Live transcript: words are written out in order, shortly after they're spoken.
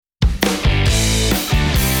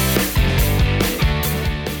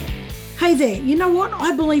Hey there, you know what?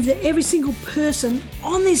 I believe that every single person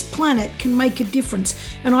on this planet can make a difference.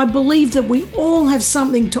 And I believe that we all have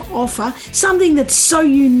something to offer, something that's so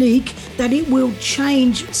unique that it will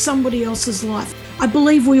change somebody else's life. I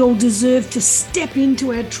believe we all deserve to step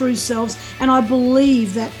into our true selves. And I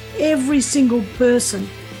believe that every single person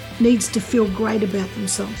needs to feel great about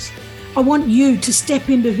themselves. I want you to step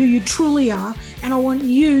into who you truly are, and I want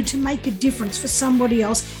you to make a difference for somebody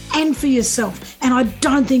else and for yourself. And I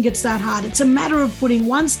don't think it's that hard. It's a matter of putting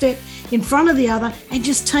one step in front of the other and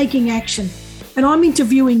just taking action. And I'm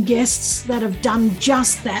interviewing guests that have done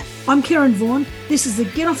just that. I'm Karen Vaughan. This is the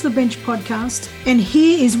Get Off the Bench podcast. And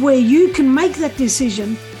here is where you can make that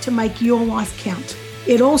decision to make your life count.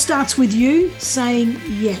 It all starts with you saying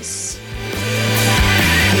yes.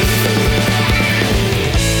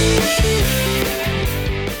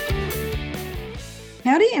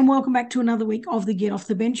 Howdy, and welcome back to another week of the Get Off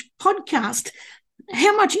the Bench podcast.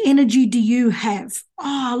 How much energy do you have?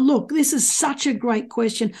 Look, this is such a great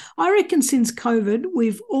question. I reckon since COVID,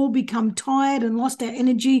 we've all become tired and lost our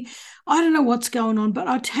energy. I don't know what's going on, but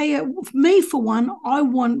I tell you, me for one, I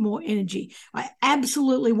want more energy. I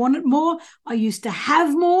absolutely want it more. I used to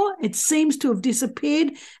have more. It seems to have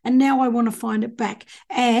disappeared, and now I want to find it back.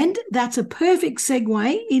 And that's a perfect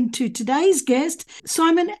segue into today's guest,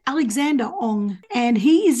 Simon Alexander Ong, and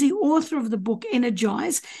he is the author of the book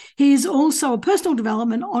Energize. He is also a personal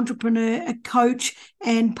development entrepreneur, a coach,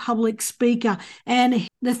 and public speaker. And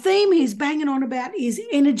the theme he's banging on about is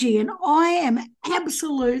energy. And I am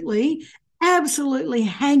absolutely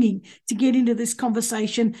hanging to get into this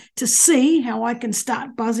conversation to see how I can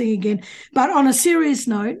start buzzing again. But on a serious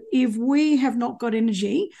note, if we have not got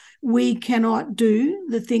energy, we cannot do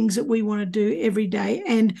the things that we want to do every day.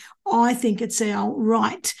 And I think it's our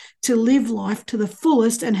right to live life to the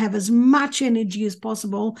fullest and have as much energy as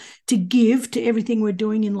possible to give to everything we're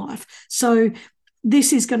doing in life. So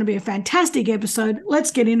this is going to be a fantastic episode.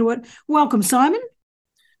 Let's get into it. Welcome, Simon.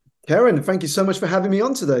 Karen, thank you so much for having me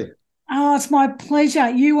on today. Oh, it's my pleasure.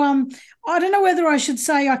 I don't know whether I should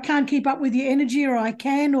say I can't keep up with your energy or I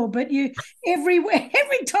can, but you every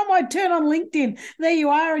time I turn on LinkedIn, there you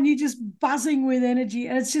are, and you're just buzzing with energy,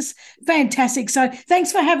 and it's just fantastic. So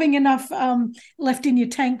thanks for having enough left in your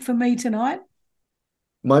tank for me tonight.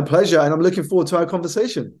 My pleasure, and I'm looking forward to our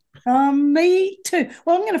conversation. Me too.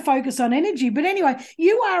 Well, I'm going to focus on energy. But anyway,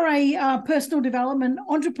 you are a personal development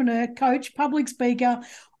entrepreneur, coach, public speaker,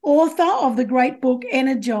 author of the great book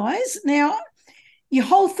Energize. Now, your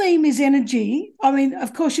whole theme is energy. I mean,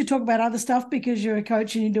 of course, you talk about other stuff because you're a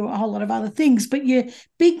coach and you do a whole lot of other things, but your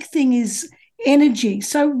big thing is energy.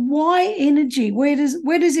 So why energy? Where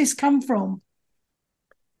does this come from?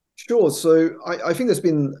 Sure. So I think there's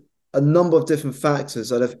been a number of different factors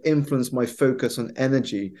that have influenced my focus on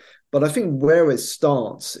energy. But I think where it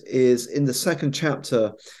starts is in the second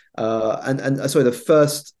chapter, the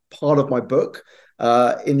first part of my book,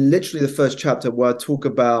 in literally the first chapter where I talk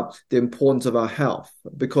about the importance of our health.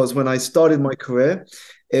 Because when I started my career,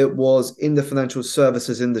 it was in the financial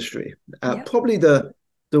services industry. Probably the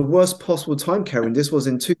worst possible time, Karen. This was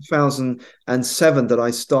in 2007 that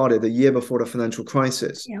I started, a year before the financial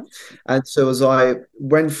crisis. Yeah. And so as I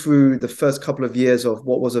went through the first couple of years of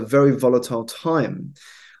what was a very volatile time,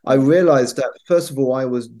 I realized that, first of all, I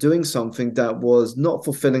was doing something that was not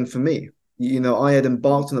fulfilling for me. You know, I had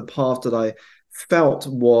embarked on a path that I felt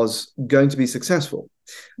was going to be successful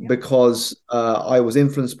because I was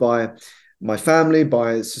influenced by my family,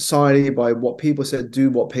 by society, by what people said,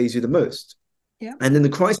 do what pays you the most. Yeah. And then the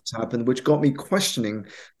crisis happened, which got me questioning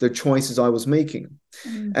the choices I was making.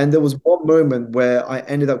 And there was one moment where I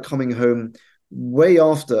ended up coming home way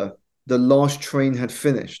after the last train had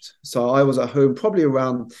finished. So I was at home probably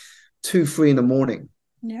around 2-3 in the morning.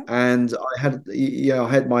 Yeah. And I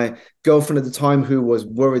had my girlfriend at the time who was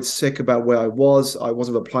worried sick about where I was. I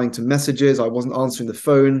wasn't replying to messages. I wasn't answering the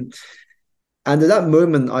phone. And at that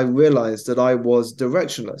moment, I realized that I was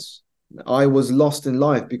directionless. I was lost in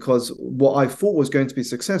life because what I thought was going to be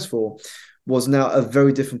successful was now a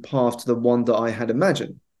very different path to the one that I had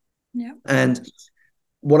imagined. Yeah. And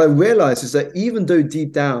what I realized is that even though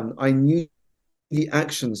deep down I knew the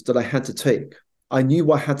actions that I had to take, I knew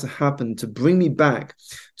what had to happen to bring me back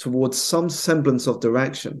towards some semblance of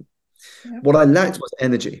direction. Yep. What I lacked was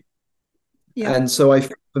energy. Yep. And so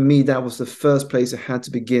for me, that was the first place I had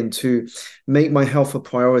to begin to make my health a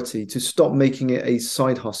priority, to stop making it a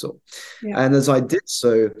side hustle. Yep. And as I did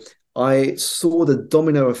so, I saw the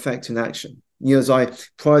domino effect in action. You know, as I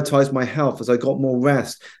prioritized my health, as I got more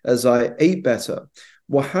rest, as I ate better,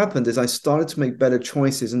 what happened is I started to make better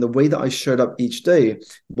choices, and the way that I showed up each day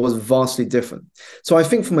was vastly different. So I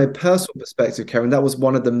think from a personal perspective, Karen, that was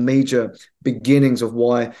one of the major beginnings of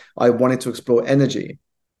why I wanted to explore energy.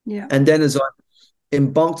 Yeah. And then as I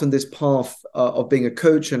embarked on this path of being a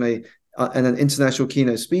coach and an international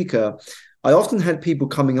keynote speaker, I often had people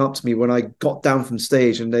coming up to me when I got down from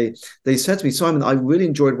stage, and they said to me, Simon, I really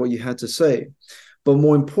enjoyed what you had to say. But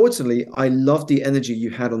more importantly, I loved the energy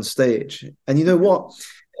you had on stage. And you know what?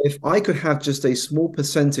 If I could have just a small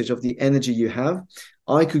percentage of the energy you have,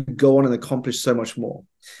 I could go on and accomplish so much more.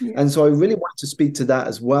 Yeah. And so I really wanted to speak to that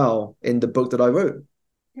as well in the book that I wrote.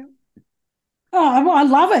 Yeah. Oh, I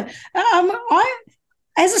love it.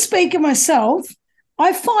 As a speaker myself,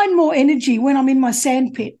 I find more energy when I'm in my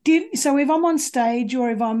sandpit. So if I'm on stage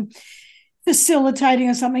or if I'm facilitating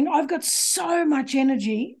or something, I've got so much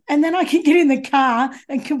energy, and then I can get in the car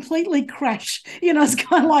and completely crash. It's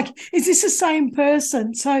kind of like, is this the same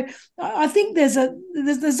person? So I think there's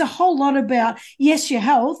a whole lot about, yes, your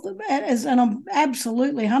health, and I'm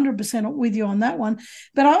absolutely 100% with you on that one.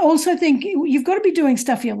 But I also think you've got to be doing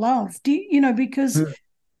stuff you love, because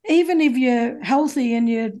even if you're healthy and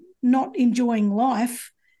you're not enjoying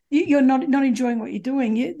life, you're not enjoying what you're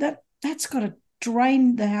doing, that's got to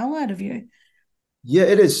drain the hell out of you. Yeah,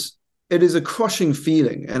 it is. It is a crushing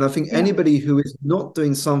feeling. And I think anybody who is not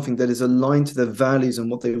doing something that is aligned to their values and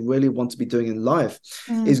what they really want to be doing in life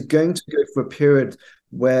is going to go through a period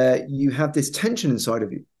where you have this tension inside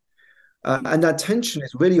of you. And that tension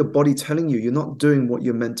is really your body telling you you're not doing what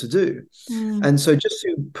you're meant to do. And so just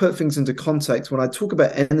to put things into context, when I talk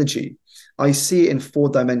about energy, I see it in 4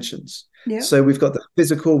 dimensions. Yep. So we've got the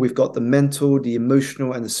physical, we've got the mental, the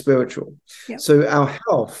emotional, and the spiritual. Yep. So our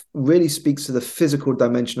health really speaks to the physical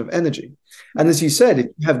dimension of energy. And as you said, if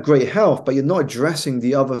you have great health, but you're not addressing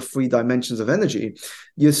the other 3 dimensions of energy,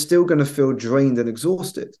 you're still going to feel drained and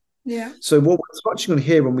exhausted. Yeah. So what we're touching on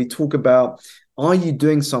here when we talk about, are you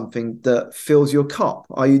doing something that fills your cup?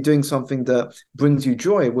 Are you doing something that brings you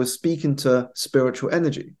joy? We're speaking to spiritual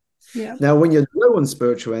energy. Yeah. Now, when you're low on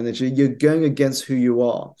spiritual energy, you're going against who you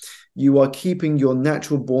are. You are keeping your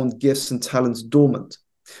natural born gifts and talents dormant.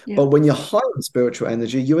 Yeah. But when you're high on spiritual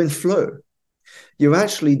energy, you're in flow. You're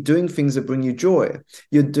actually doing things that bring you joy.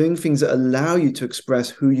 You're doing things that allow you to express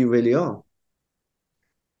who you really are.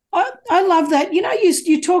 I love that.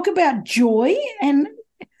 You talk about joy,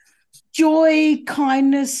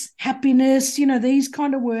 kindness, happiness, these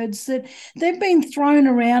kind of words that they've been thrown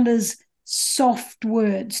around as soft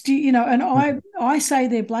words, and I say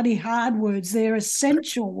they're bloody hard words. They're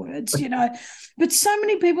essential words, but so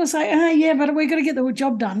many people say, oh yeah, but we've got to get the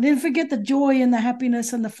job done. Then forget the joy and the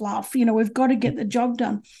happiness and the fluff, we've got to get the job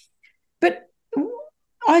done. But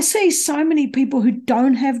I see so many people who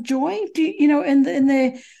don't have joy, and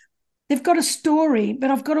they've got a story, but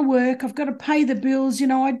I've got to work, I've got to pay the bills,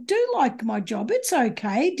 I do like my job, it's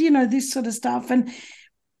okay, this sort of stuff. And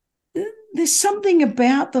there's something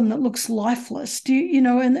about them that looks lifeless,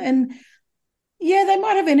 and yeah, they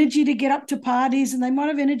might have energy to get up to parties, and they might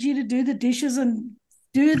have energy to do the dishes and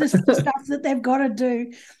do the stuff that they've got to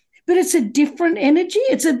do, but it's a different energy.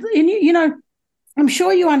 I'm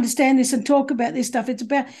sure you understand this and talk about this stuff. It's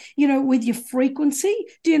about, with your frequency.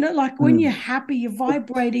 Like when you're happy, you're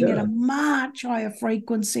vibrating at a much higher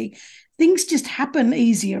frequency. Things just happen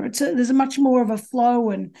easier. There's a much more of a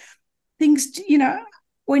flow, and things,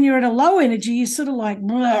 when you're at a low energy, you're sort of like,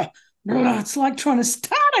 blah, blah. It's like trying to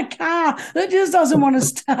start a car that just doesn't want to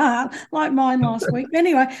start, like mine last week.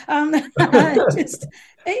 Anyway,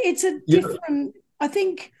 it's a different, I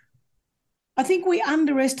think we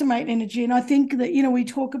underestimate energy, and I think that we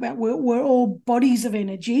talk about we're all bodies of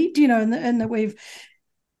energy, and that we're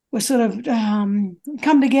sort of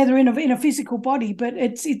come together in a physical body, but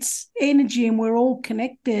it's energy, and we're all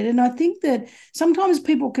connected. And I think that sometimes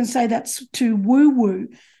people can say that's too woo woo.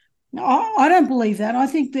 I don't believe that. I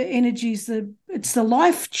think the energy is it's the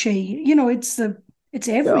life chi. It's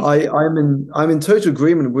everything. Yeah, I'm in total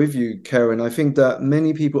agreement with you, Karen. I think that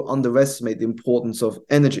many people underestimate the importance of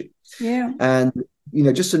energy. Yeah. And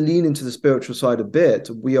just to lean into the spiritual side a bit,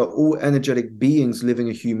 we are all energetic beings living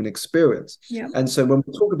a human experience. Yeah. And so when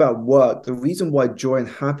we talk about work, the reason why joy and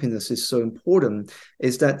happiness is so important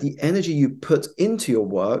is that the energy you put into your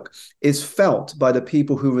work is felt by the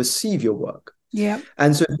people who receive your work. Yeah.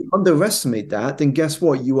 And so if you underestimate that, then guess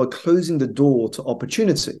what? You are closing the door to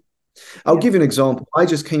opportunity. I'll give you an example. I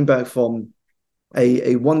just came back from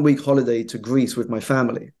a 1-week holiday to Greece with my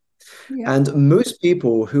family. Yeah. And most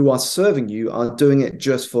people who are serving you are doing it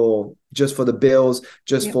just for the bills,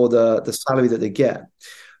 just for the salary that they get.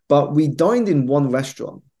 But we dined in one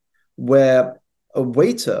restaurant where a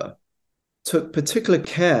waiter took particular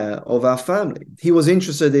care of our family. He was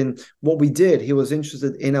interested in what we did. He was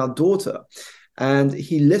interested in our daughter. And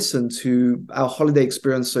he listened to our holiday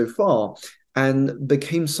experience so far and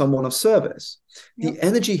became someone of service. Yep. The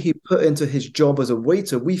energy he put into his job as a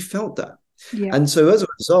waiter, we felt that. Yeah. And so as a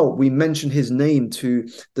result, we mentioned his name to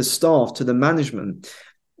the staff, to the management,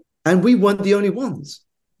 and we weren't the only ones.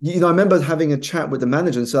 I remember having a chat with the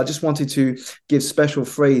manager and said, I just wanted to give special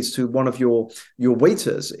praise to one of your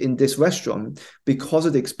waiters in this restaurant because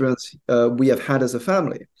of the experience we have had as a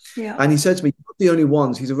family. Yeah. And he said to me, "You're not the only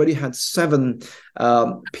ones." He's already had 7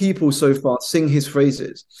 people so far sing his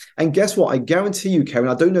phrases. And guess what? I guarantee you, Karen,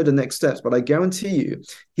 I don't know the next steps, but I guarantee you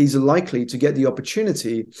he's likely to get the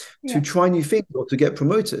opportunity to try new things or to get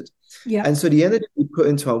promoted. Yeah. And so the energy we put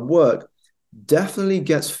into our work definitely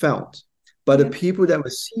gets felt by the people that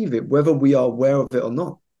receive it, whether we are aware of it or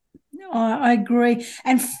not. I agree.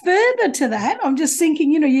 And further to that, I'm just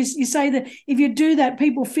thinking, you say that if you do that,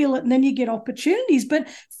 people feel it and then you get opportunities. But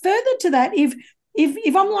further to that,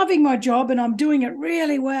 if I'm loving my job and I'm doing it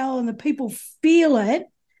really well and the people feel it,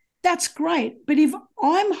 that's great. But if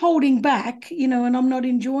I'm holding back, and I'm not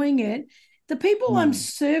enjoying it, the people I'm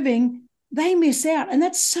serving, they miss out. And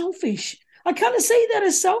that's selfish. I kind of see that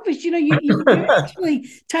as selfish. You're actually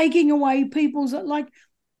taking away people's, like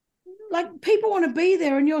people want to be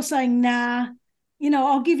there and you're saying, nah,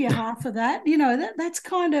 I'll give you half of that. That's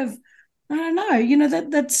kind of, I don't know,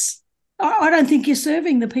 that's, I don't think you're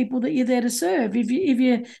serving the people that you're there to serve if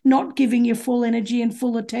you're not giving your full energy and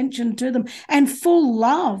full attention to them and full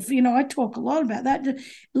love. I talk a lot about that.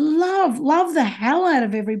 Love the hell out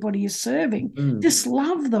of everybody you're serving. Just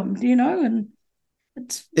love them, and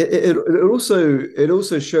it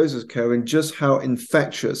also shows us, Karen, just how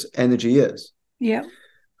infectious energy is. Yeah.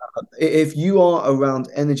 If you are around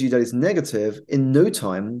energy that is negative, in no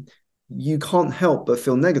time you can't help but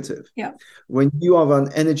feel negative. Yeah. When you are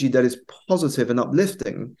around energy that is positive and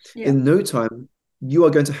uplifting, in no time you are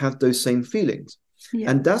going to have those same feelings.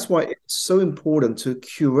 And that's why it's so important to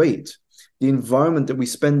curate the environment that we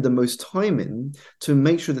spend the most time in to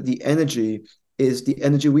make sure that the energy is the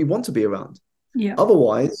energy we want to be around.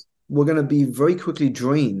 Otherwise, we're going to be very quickly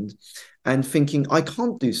drained and thinking, I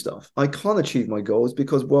can't do stuff. I can't achieve my goals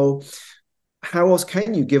because, well, how else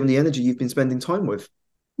can you, given the energy you've been spending time with?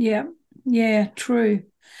 Yeah, true.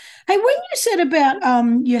 Hey, when you said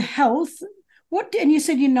about your health, and you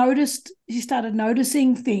said you started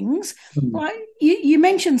noticing things, like you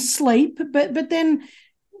mentioned sleep, but then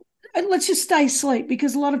let's just stay sleep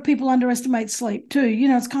because a lot of people underestimate sleep too.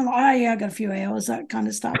 It's kind of like, oh yeah, I got a few hours, that kind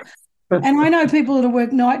of stuff. And I know people that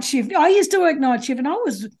work night shift. I used to work night shift and I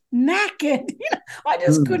was knackered. I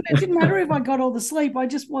just couldn't. It didn't matter if I got all the sleep.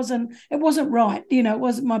 It wasn't right. It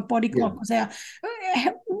wasn't, my body clock was out.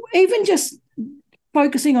 Even just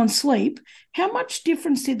focusing on sleep, how much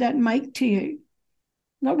difference did that make to you?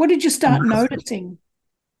 Like, what did you start noticing?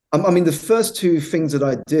 I mean, the first 2 things that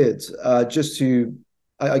I did, just to,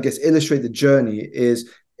 I guess, illustrate the journey,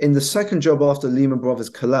 is in the second job after Lehman Brothers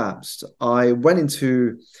collapsed, I went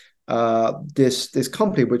into this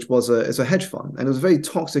company, which was a hedge fund, and it was a very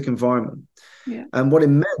toxic environment. And what it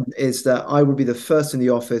meant is that I would be the first in the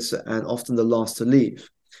office and often the last to leave.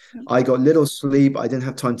 I got little sleep, I didn't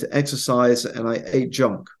have time to exercise, and I ate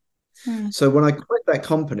junk. So when I quit that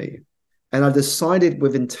company and I decided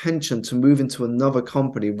with intention to move into another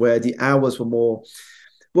company where the hours were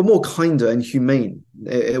more kinder and humane.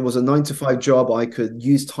 It was a 9-to-5 job. I could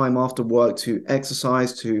use time after work to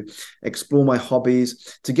exercise, to explore my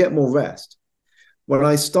hobbies, to get more rest. When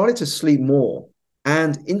I started to sleep more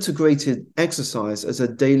and integrated exercise as a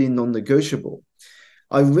daily non-negotiable,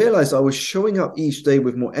 I realized I was showing up each day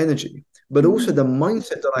with more energy, but also the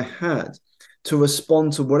mindset that I had to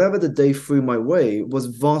respond to whatever the day threw my way was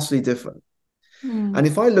vastly different. And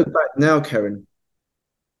if I look back now, Karen,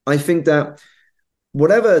 I think that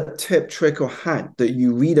whatever tip, trick, or hack that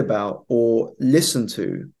you read about or listen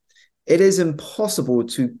to, it is impossible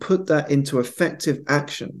to put that into effective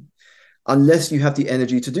action unless you have the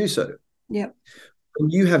energy to do so. When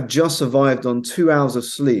you have just survived on 2 hours of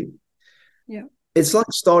sleep, it's like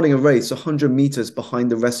starting a race 100 meters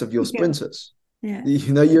behind the rest of your sprinters.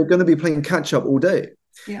 You're going to be playing catch up all day.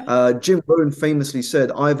 Jim Rohn famously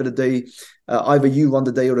said, either you run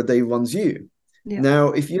the day or the day runs you. Now,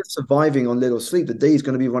 if you're surviving on little sleep, the day is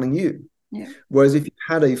going to be running you. Whereas if you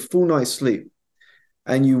had a full night's sleep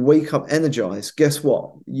and you wake up energized, guess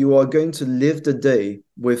what? You are going to live the day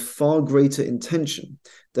with far greater intention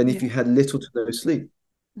than if you had little to no sleep.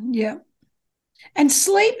 And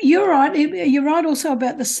sleep, you're right. You're right also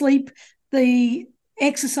about the sleep, the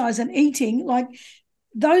exercise and eating. Like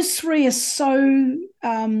those 3 are so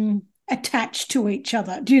attached to each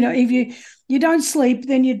other. Do you know, if you don't sleep,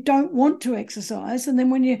 then you don't want to exercise, and then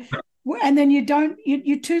when you and then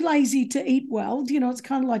you're too lazy to eat well. You know, it's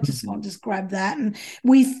kind of like I'll just grab that, and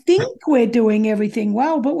we think we're doing everything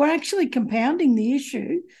well, but we're actually compounding the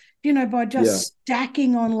issue, you know, by just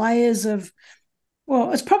stacking on layers of,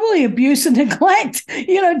 well, it's probably abuse and neglect,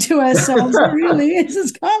 you know, to ourselves. It really is.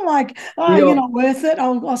 It's kind of like, oh, you're not worth it.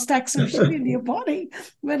 I'll stack some shit into your body.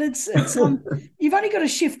 But it's you've only got to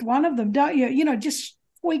shift one of them, don't you? You know, just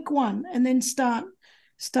tweak one and then start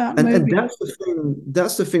moving. And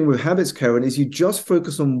that's the thing with habits, Karen, is you just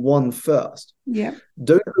focus on one first. Yeah.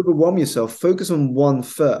 Don't overwhelm yourself. Focus on one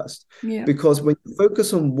first. Yeah. Because when you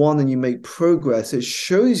focus on one and you make progress, it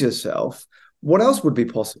shows yourself what else would be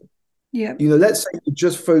possible. Yeah. You know, let's say you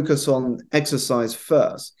just focus on exercise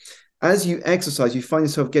first. As you exercise, you find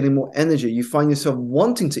yourself getting more energy. You find yourself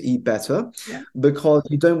wanting to eat better because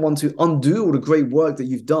you don't want to undo all the great work that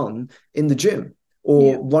you've done in the gym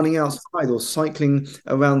or running outside or cycling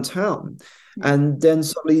around town. And then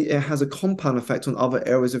suddenly it has a compound effect on other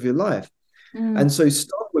areas of your life. And so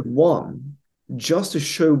start with one just to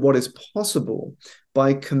show what is possible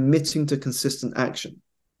by committing to consistent action.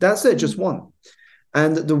 That's it, just one.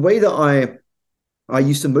 And the way that I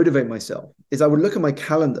used to motivate myself is I would look at my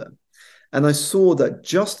calendar and I saw that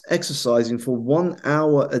just exercising for 1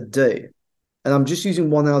 hour a day, and I'm just using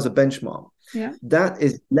 1 hour as a benchmark, that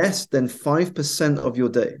is less than 5% of your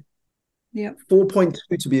day. 4.2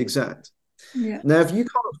 to be exact. Now, if you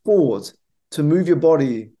can't afford to move your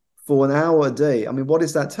body for an hour a day, I mean, what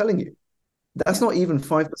is that telling you? That's not even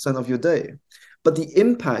 5% of your day. But the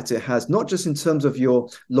impact it has, not just in terms of your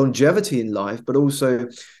longevity in life, but also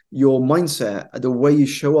your mindset, the way you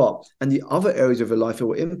show up, and the other areas of your life it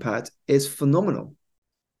will impact is phenomenal.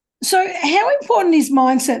 So how important is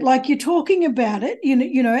mindset? Like you're talking about it,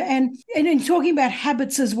 you know, and in talking about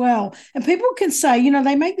habits as well. And people can say, you know,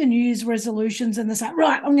 they make the New Year's resolutions and they say,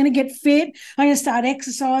 right, I'm going to get fit. I'm going to start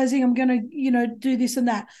exercising. I'm going to, you know, do this and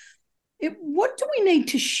that. What do we need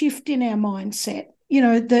to shift in our mindset, you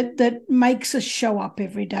know, that makes us show up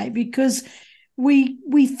every day? Because we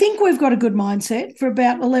think we've got a good mindset for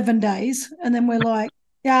about 11 days, and then we're like,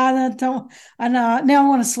 yeah, now I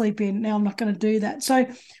want to sleep in. Now I'm not going to do that. So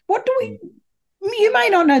what do we, you may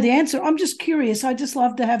not know the answer. I'm just curious. I just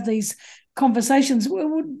love to have these conversations.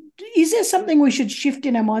 Is there something we should shift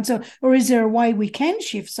in our mindset, or is there a way we can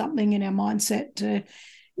shift something in our mindset to?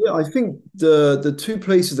 Yeah, I think the two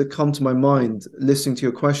places that come to my mind listening to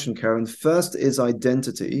your question, Karen, first is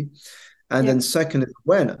identity, and then second is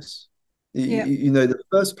awareness. You know, the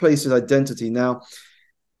first place is identity. Now,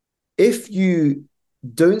 if you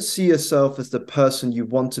don't see yourself as the person you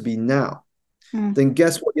want to be now, then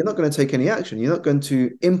guess what? You're not going to take any action. You're not going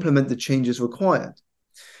to implement the changes required.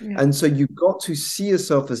 And so you've got to see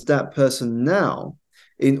yourself as that person now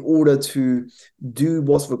in order to do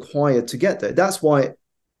what's required to get there. That's why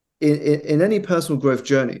in any personal growth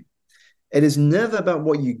journey, it is never about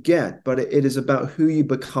what you get, but it is about who you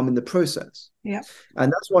become in the process. And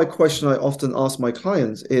that's why a question I often ask my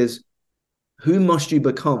clients is, who must you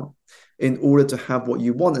become in order to have what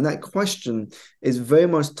you want? And that question is very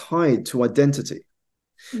much tied to identity.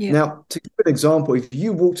 Now, to give an example, if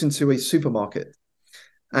you walked into a supermarket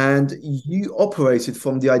and you operated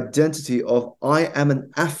from the identity of, I am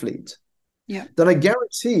an athlete, then I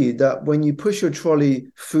guarantee that when you push your trolley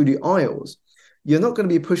through the aisles, you're not going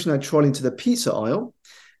to be pushing that trolley into the pizza aisle.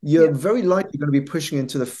 You're very likely going to be pushing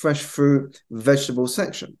into the fresh fruit, vegetable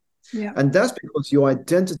section. And that's because your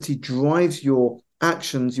identity drives your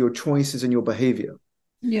actions, your choices, and your behavior.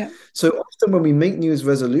 So often when we make New Year's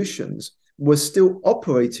resolutions, we're still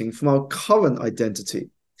operating from our current identity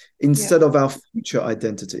instead of our future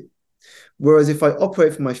identity. Whereas if I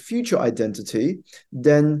operate from my future identity,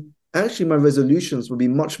 then actually my resolutions would be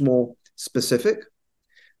much more specific,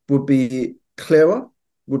 would be clearer,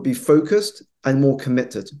 would be focused, and more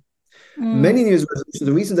committed. Many New Year's resolutions,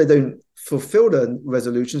 the reason they don't fulfill their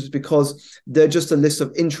resolutions is because they're just a list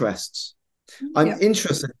of interests. I'm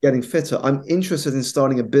interested in getting fitter. I'm interested in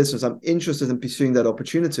starting a business. I'm interested in pursuing that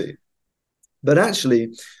opportunity. But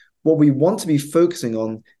actually, what we want to be focusing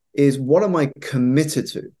on is, what am I committed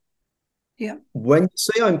to? When you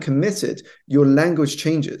say I'm committed, your language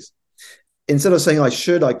changes. Instead of saying I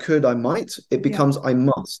should, I could, I might, it becomes I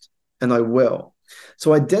must and I will.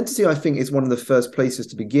 So identity, I think, is one of the first places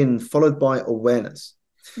to begin, followed by awareness.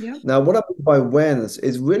 Now, what I mean by awareness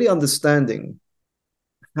is really understanding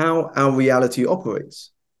how our reality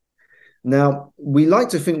operates. Now, we like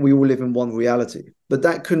to think we all live in one reality, but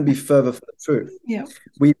that couldn't be further from the truth.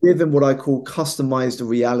 We live in what I call customized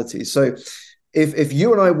reality. So if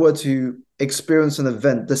you and I were to experience an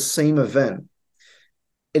event, the same event,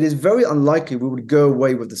 it is very unlikely we would go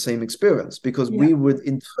away with the same experience because we would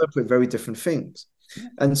interpret very different things. Yeah.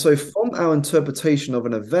 And so from our interpretation of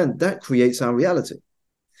an event, that creates our reality.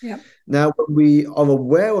 Yeah. Now, when we are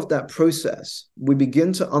aware of that process, we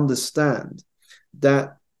begin to understand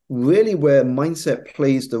that really where mindset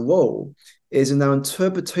plays the role is in our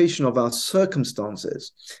interpretation of our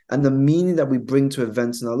circumstances and the meaning that we bring to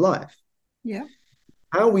events in our life. Yeah.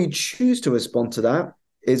 How we choose to respond to that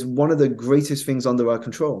is one of the greatest things under our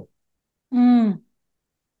control. And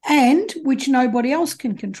which nobody else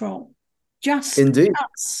can control. Just Indeed.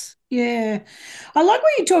 us. Yeah. I like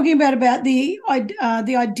what you're talking about the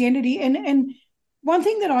identity. And one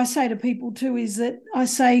thing that I say to people too is that I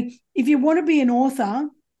say, if you want to be an author,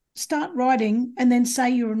 start writing and then say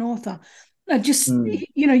you're an author.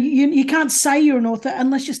 You can't say you're an author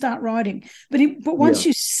unless you start writing. But once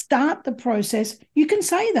you start the process, you can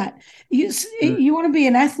say that. You want to be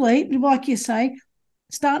an athlete, like you say,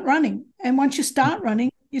 start running. And once you start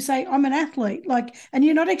running, you say, I'm an athlete. And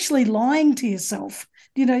you're not actually lying to yourself.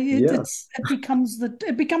 It becomes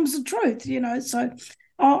the truth, So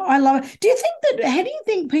I love it. How do you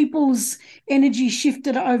think people's energy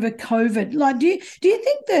shifted over COVID? Do you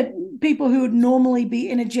think that people who would normally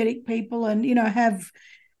be energetic people and, have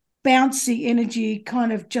bouncy energy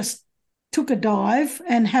kind of just took a dive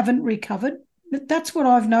and haven't recovered? That's what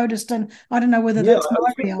I've noticed. And I don't know whether that's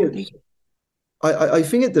my reality. I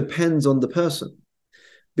think it depends on the person,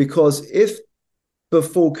 because if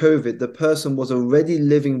before COVID, the person was already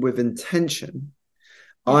living with intention,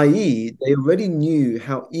 i.e., they already knew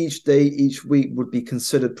how each day, each week would be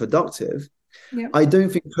considered productive, I don't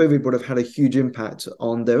think COVID would have had a huge impact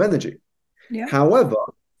on their energy. However,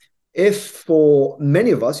 if for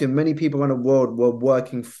many of us, many people around the world were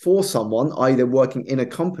working for someone, either working in a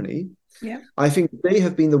company, I think they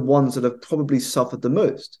have been the ones that have probably suffered the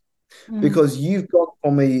most. Because you've got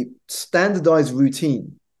from a standardized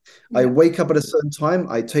routine. I wake up at a certain time,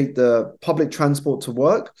 I take the public transport to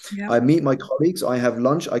work, I meet my colleagues, I have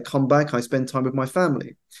lunch, I come back, I spend time with my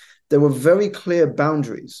family. There were very clear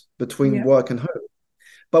boundaries between work and home.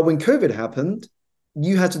 But when COVID happened,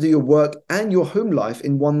 you had to do your work and your home life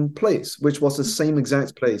in one place, which was the same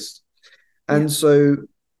exact place. And so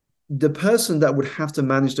the person that would have to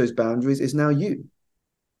manage those boundaries is now you.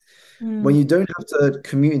 When you don't have to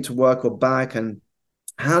commute into work or back, and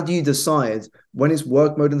how do you decide when it's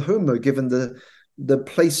work mode and home mode, given the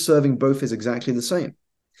place serving both is exactly the same?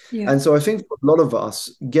 And so I think for a lot of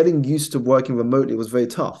us, getting used to working remotely was very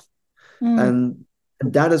tough. And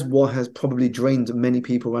that is what has probably drained many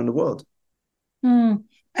people around the world.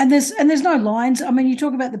 And there's no lines. I mean, you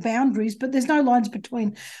talk about the boundaries, but there's no lines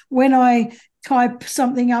between when I type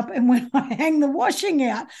something up and when I hang the washing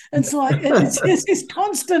out. It's like it's this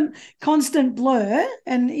constant blur.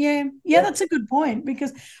 And that's a good point,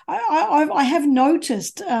 because I have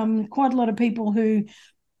noticed quite a lot of people who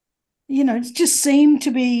just seem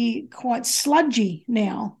to be quite sludgy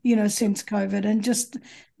now, since COVID, and just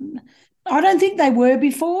I don't think they were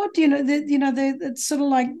before. It's sort of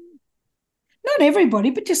like, not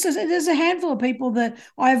everybody, but just there's a handful of people that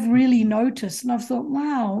I've really noticed, and I've thought,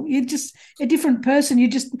 wow, you're just a different person. You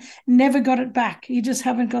just never got it back. You just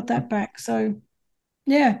haven't got that back. So,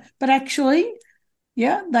 but actually,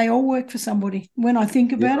 they all work for somebody when I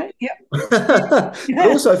think about it. But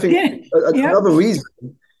also, I think another reason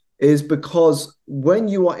is because when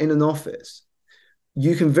you are in an office,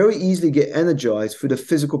 you can very easily get energized through the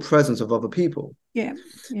physical presence of other people.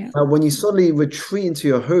 When you suddenly retreat into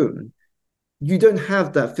your home, you don't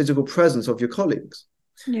have that physical presence of your colleagues.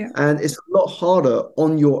 And it's a lot harder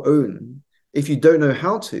on your own, if you don't know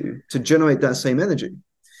how to generate that same energy.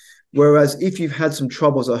 Whereas if you've had some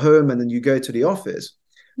troubles at home and then you go to the office,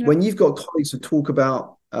 when you've got colleagues to talk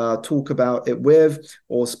about it with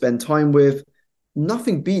or spend time with,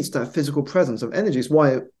 nothing beats that physical presence of energy. It's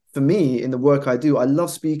why, for me, in the work I do, I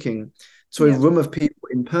love speaking to a room of people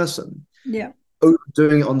in person, over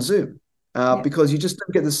doing it on Zoom. Because you just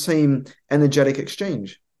don't get the same energetic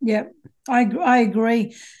exchange. I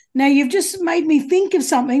agree. Now, you've just made me think of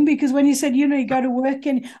something, because when you said, you go to work,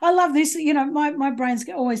 and I love this, my brain's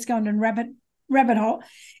always going in rabbit hole.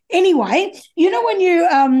 Anyway, when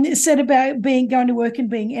you said about going to work and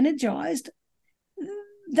being energized,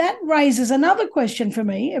 that raises another question for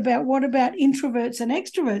me about what about introverts and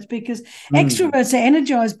extroverts, because extroverts are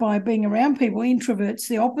energized by being around people, introverts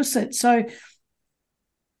the opposite. So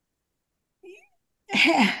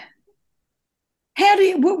How do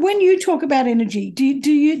you, when you talk about energy,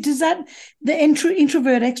 does that the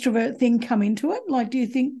introvert extrovert thing come into it? Like, do you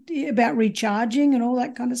think about recharging and all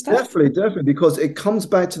that kind of stuff? Definitely, because it comes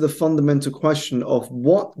back to the fundamental question of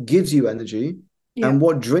what gives you energy Yeah, and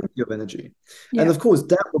what drains your energy. And yeah, of course,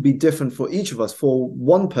 that will be different for each of us. For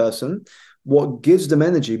one person, what gives them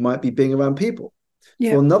energy might be being around people.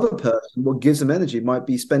 yeah, For another person, what gives them energy might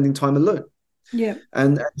be spending time alone. yeah,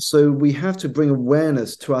 And so we have to bring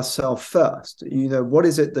awareness to ourselves first. What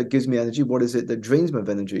is it that gives me energy? What is it that drains me of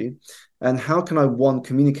energy? And how can I, one,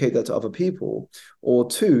 communicate that to other people, or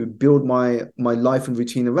two, build my life and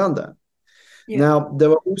routine around that? yeah, Now, there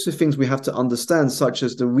are also things we have to understand, such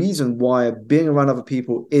as the reason why being around other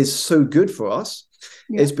people is so good for us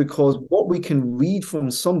yeah, is because what we can read from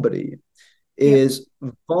somebody yeah, is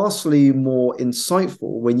vastly more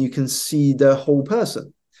insightful when you can see their whole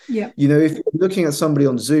person. yeah, If you're looking at somebody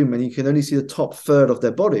on Zoom and you can only see the top third of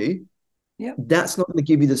their body, yeah, that's not going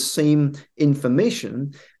to give you the same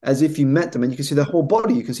information as if you met them and you can see their whole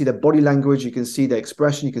body. You can see their body language, you can see their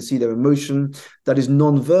expression, you can see their emotion that is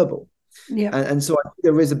non-verbal. yeah. And so I think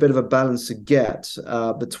there is a bit of a balance to get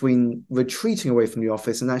between retreating away from the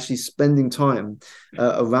office and actually spending time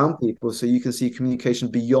around people so you can see communication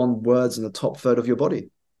beyond words in the top third of your body.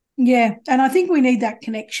 Yeah, and I think we need that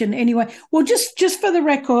connection anyway. Well, just for the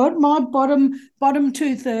record, my bottom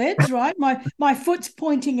 2/3, right? My foot's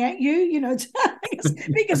pointing at you,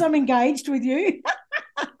 because I'm engaged with you.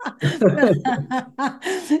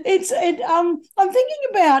 I'm thinking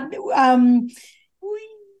about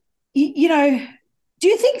you know, do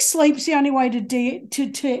you think sleep's the only way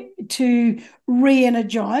to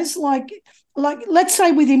re-energize? Like let's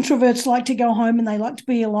say with introverts like to go home and they like to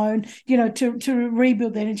be alone, to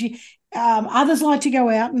rebuild energy. Others like to go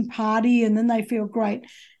out and party and then they feel great.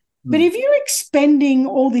 But if you're expending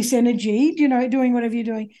all this energy, doing whatever you're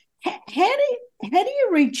doing, how do you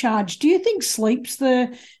recharge? Do you think sleep's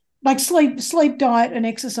the like sleep, diet, and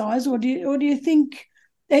exercise, or do you think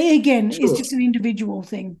again is Sure. just an individual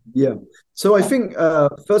thing? Yeah. So I think,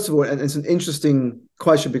 first of all, and it's an interesting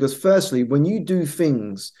question because, firstly, when you do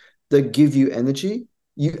things that give you energy,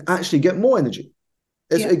 you actually get more energy.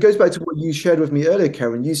 Yeah, It goes back to what you shared with me earlier,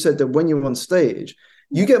 Karen. You said that when you're on stage,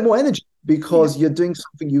 you yeah, get more energy yeah, because you're doing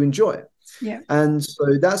something you enjoy. yeah, And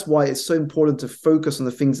so that's why it's so important to focus on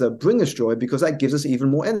the things that bring us joy because that gives us even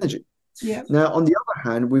more energy. yeah, Now, on the other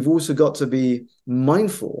hand, we've also got to be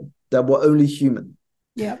mindful that we're only human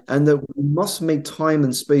yeah, and that we must make time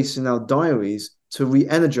and space in our diaries to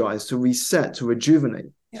re-energize, to reset, to rejuvenate.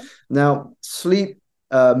 yeah, Now, sleep,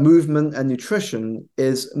 movement, and nutrition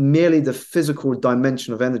is merely the physical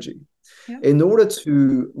dimension of energy. yeah, In order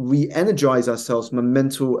to re-energize ourselves from a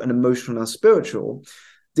mental and emotional and spiritual,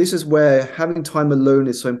 this is where having time alone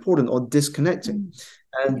is so important, or disconnecting. mm,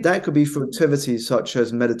 And yeah, that could be through activities such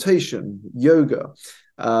as meditation, yoga,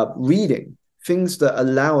 reading, things that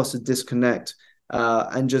allow us to disconnect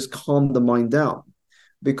and just calm the mind down.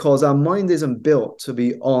 Because our mind isn't built to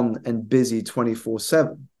be on and busy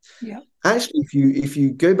 24/7. yeah, Actually, if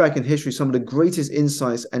you go back in history, some of the greatest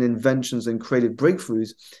insights and inventions and creative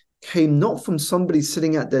breakthroughs came not from somebody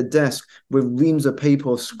sitting at their desk with reams of paper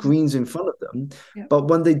or screens in front of them, yeah, but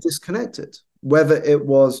when they disconnected, whether it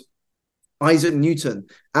was Isaac Newton,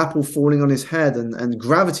 Apple falling on his head and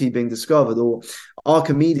gravity being discovered, or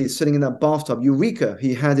Archimedes sitting in that bathtub, Eureka,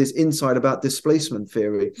 he had his insight about displacement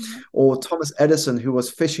theory, yeah. or Thomas Edison, who was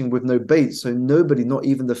fishing with no bait, so nobody, not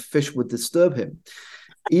even the fish, would disturb him.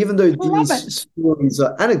 Even though Love it. these stories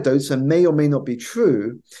are anecdotes and may or may not be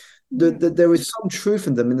true, Mm, there is some truth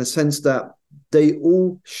in them in the sense that they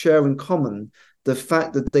all share in common the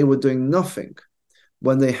fact that they were doing nothing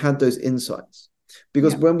when they had those insights.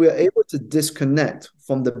 Because yeah. when we're able to disconnect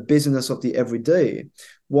from the busyness of the everyday,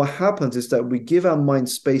 what happens is that we give our mind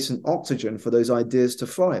space and oxygen for those ideas to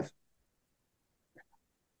thrive.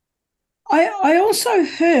 I also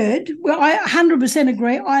heard, well, I 100%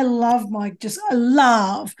 agree. I love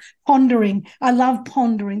pondering. I love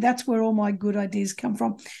pondering. That's where all my good ideas come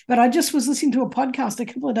from. But I just was listening to a podcast a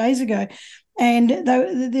couple of days ago, and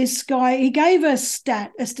this guy, he gave a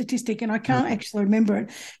statistic, and I can't actually remember it,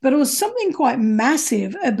 but it was something quite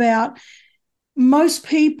massive about most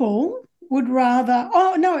people would rather,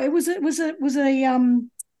 oh no,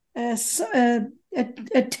 a, a,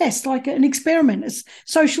 a test, like an experiment,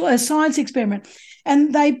 a science experiment,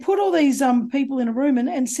 and they put all these people in a room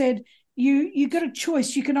and said, you got a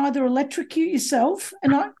choice. You can either electrocute yourself,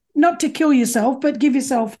 and not to kill yourself, but give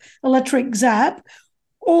yourself electric zap,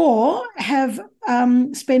 or have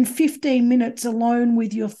spend 15 minutes alone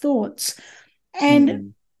with your thoughts. And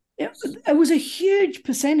Mm. it was a huge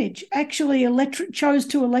percentage actually chose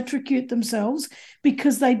to electrocute themselves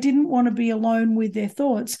because they didn't want to be alone with their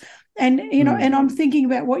thoughts. And, and I'm thinking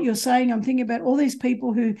about what you're saying. I'm thinking about all these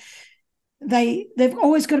people who they've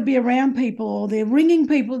always got to be around people, or they're ringing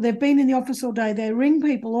people. They've been in the office all day. They ring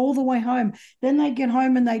people all the way home. Then they get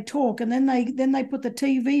home and they talk, and then they put the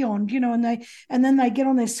TV on, and then they get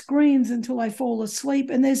on their screens until they fall asleep.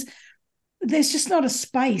 And there's just not a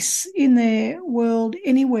space in their world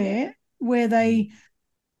anywhere where they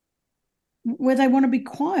want to be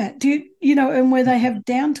quiet, and where they have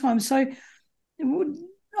downtime. So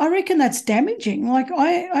I reckon that's damaging. Like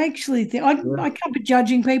I actually think I can't be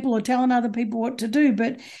judging people or telling other people what to do,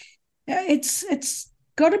 but it's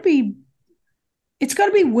got to be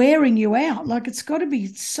wearing you out. Like it's got to be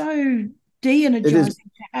so de-energizing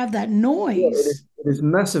to have that noise. Yeah, it is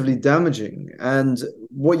massively damaging. And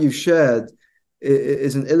what you've shared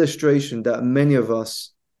is an illustration that many of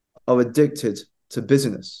us are addicted to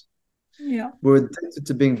busyness. Yeah. We're addicted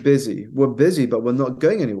to being busy. We're busy, but we're not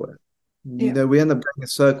going anywhere. Yeah. We end up going in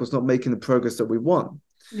circles, not making the progress that we want.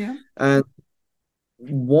 Yeah. And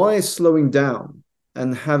why slowing down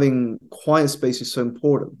and having quiet space is so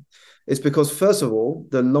important? It's because, first of all,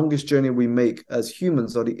 the longest journey we make as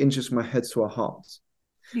humans are the inches from our heads to our hearts.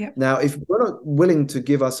 Yeah. Now, if we're not willing to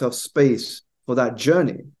give ourselves space for that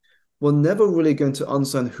journey, we're never really going to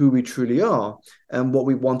understand who we truly are and what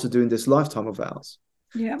we want to do in this lifetime of ours.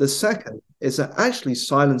 Yeah. The second is that actually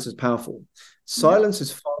silence is powerful. Silence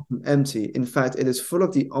is far from empty. In fact, it is full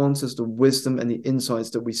of the answers, the wisdom, and the insights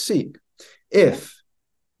that we seek, if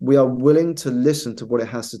we are willing to listen to what it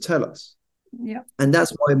has to tell us. Yeah. And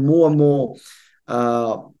that's why more and more,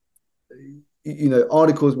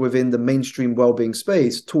 articles within the mainstream well-being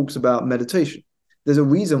space talks about meditation. There's a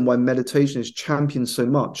reason why meditation is championed so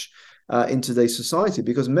much in today's society,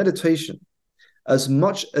 because meditation, as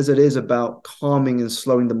much as it is about calming and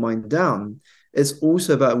slowing the mind down, it's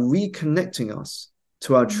also about reconnecting us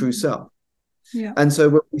to our true self. Yeah. And so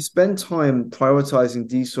when we spend time prioritizing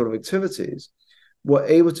these sort of activities, we're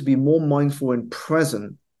able to be more mindful and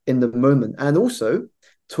present in the moment, and also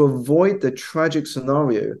to avoid the tragic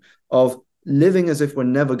scenario of living as if we're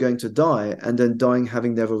never going to die and then dying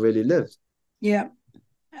having never really lived. Yeah,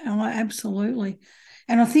 absolutely.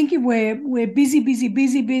 And I think if we're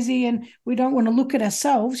busy, and we don't want to look at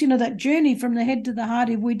ourselves, that journey from the head to the heart,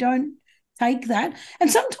 if we don't take that, and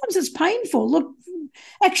sometimes it's painful. Look,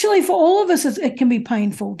 actually, for all of us, it can be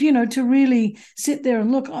painful, to really sit there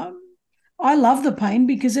and look. I love the pain,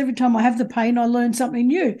 because every time I have the pain, I learn something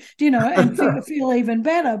new, and feel even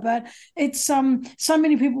better. But it's so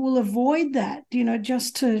many people will avoid that,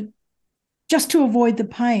 just to avoid the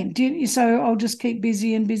pain. So I'll just keep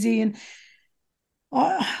busy, and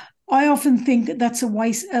I often think that that's a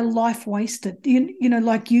life wasted.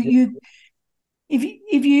 Like you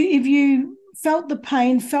if you felt the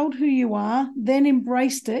pain, felt who you are, then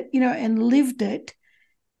embraced it, and lived it,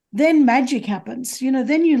 then magic happens.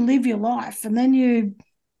 Then you live your life, and then you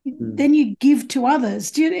give to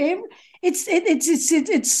others. It's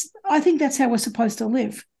I think that's how we're supposed to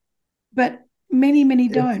live, but many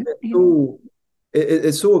don't.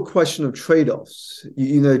 It's all a question of trade-offs.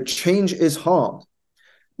 Change is hard.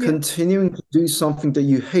 Yeah. Continuing to do something that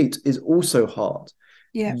you hate is also hard.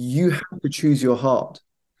 Yeah. You have to choose your heart.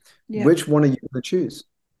 Yeah. Which one are you going to choose?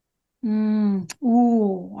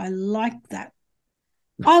 Oh, I like that.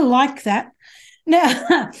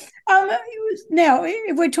 Now,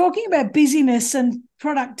 if we're talking about busyness and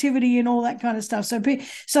productivity and all that kind of stuff, so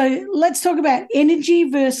let's talk about energy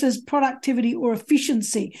versus productivity or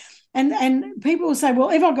efficiency. And people will say, well,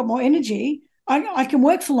 if I've got more energy, I can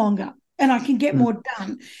work for longer and I can get more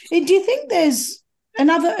done. Do you think there's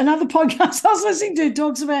another podcast I was listening to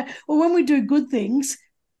talks about, well, when we do good things,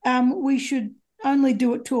 we should only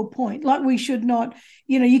do it to a point. Like we should not,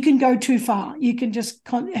 you can go too far. You can just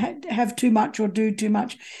have too much or do too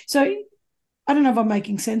much. So I don't know if I'm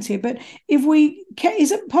making sense here, but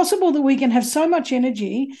is it possible that we can have so much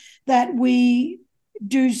energy that we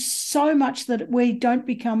do so much that we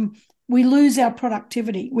lose our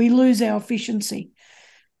productivity, we lose our efficiency?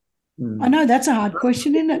 I know that's a hard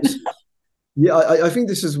question, isn't it? Yeah, I think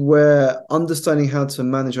this is where understanding how to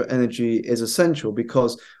manage our energy is essential,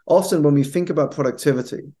 because often when we think about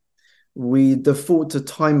productivity, we default to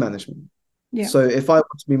time management. Yeah. So if I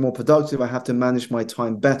want to be more productive, I have to manage my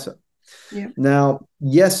time better. Yeah. Now,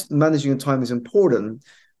 yes, managing your time is important,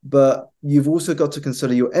 but you've also got to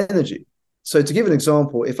consider your energy. So to give an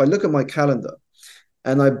example, if I look at my calendar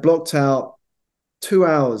and I blocked out 2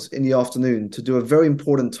 hours in the afternoon to do a very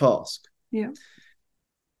important task. Yeah.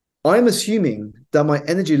 I'm assuming that my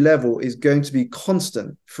energy level is going to be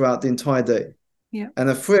constant throughout the entire day. Yeah. And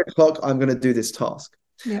at 3 o'clock, I'm going to do this task.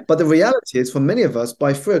 Yeah. But the reality is, for many of us,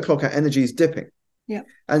 by 3 o'clock, our energy is dipping. Yeah.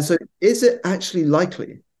 And so, is it actually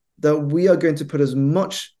likely that we are going to put as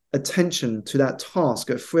much attention to that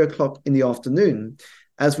task at 3 o'clock in the afternoon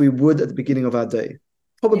as we would at the beginning of our day?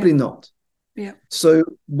 Probably not. Yeah. So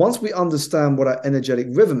once we understand what our energetic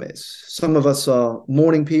rhythm is, some of us are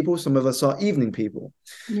morning people, some of us are evening people.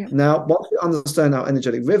 Yeah. Now, once we understand our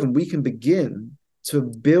energetic rhythm, we can begin to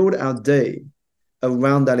build our day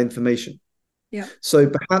around that information. Yeah. So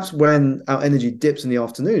perhaps when our energy dips in the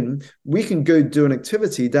afternoon, we can go do an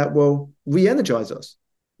activity that will re-energize us.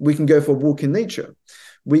 We can go for a walk in nature.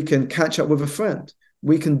 We can catch up with a friend.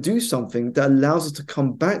 We can do something that allows us to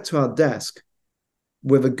come back to our desk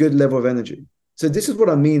with a good level of energy. So this is what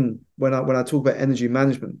I mean when I talk about energy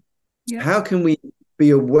management. Yeah. How can we be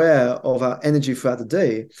aware of our energy throughout the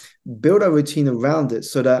day, build our routine around it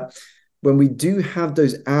so that when we do have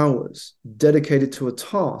those hours dedicated to a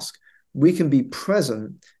task, we can be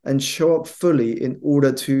present and show up fully in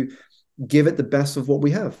order to give it the best of what we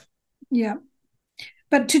have. Yeah.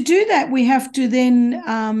 But to do that, we have to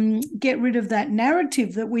then get rid of that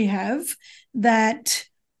narrative that we have that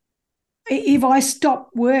if I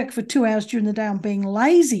stop work for 2 hours during the day, I'm being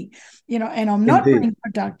lazy, and I'm not being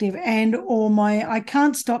productive, I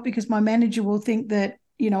can't stop because my manager will think that,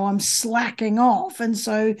 I'm slacking off. And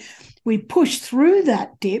so we push through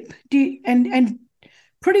that dip and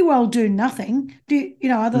pretty well do nothing,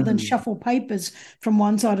 other than shuffle papers from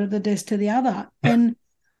one side of the desk to the other. And,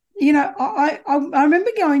 I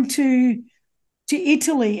remember going to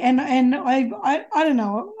Italy and I don't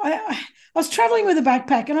know. I was traveling with a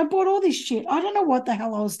backpack and I bought all this shit. I don't know what the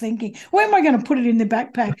hell I was thinking. Where am I going to put it in the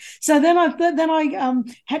backpack? So then I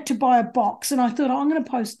had to buy a box and I thought, I'm going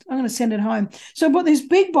to send it home. So I bought this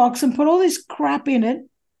big box and put all this crap in it.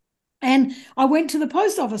 And I went to the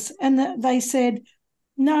post office and they said,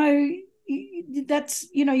 no, that's,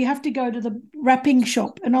 you have to go to the wrapping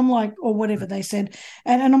shop. And I'm like, or whatever they said.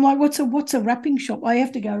 And I'm like, what's a wrapping shop? I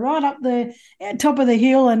have to go right up the top of the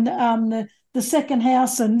hill and the second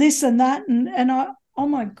house and this and that. And I, oh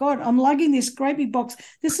my God, I'm lugging this great big box.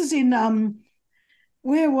 This is in,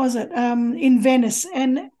 where was it? In Venice.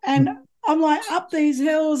 And I'm like up these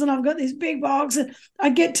hills and I've got this big box and I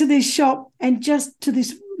get to this shop and just to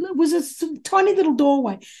this, it was a tiny little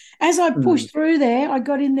doorway. As I pushed through there, I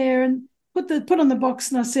got in there and put on the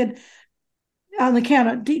box and I said on the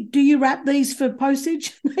counter, do you wrap these for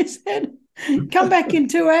postage? They said, come back in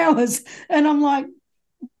 2 hours. And I'm like,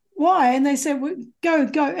 why? And they said, well, go.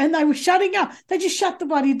 And they were shutting up. They just shut the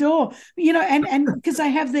bloody door, and because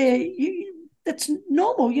they have that's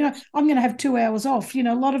normal, I'm going to have 2 hours off. A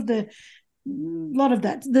lot of that,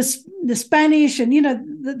 the Spanish and,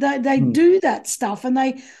 they do that stuff and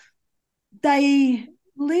they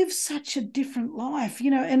live such a different life,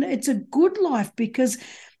 and it's a good life because,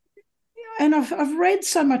 and I've read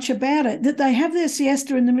so much about it, that they have their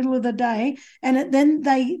siesta in the middle of the day and then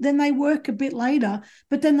they work a bit later,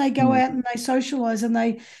 but then they go out and they socialize and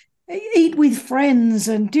they eat with friends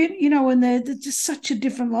and and they're just such a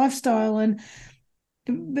different lifestyle. And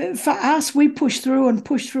for us, we push through and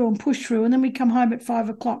push through and push through, and then we come home at 5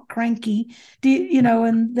 o'clock cranky,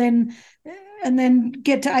 and then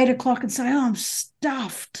get to 8 o'clock and say, oh, I'm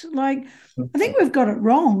stuffed. Like, I think we've got it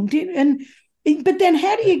wrong. But then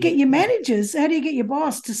how do you get your managers, how do you get your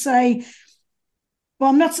boss to say, well,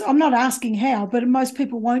 I'm not asking how, but most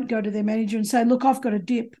people won't go to their manager and say, look, I've got a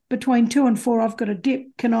dip between 2 and 4. I've got a dip.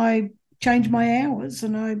 Can I change my hours?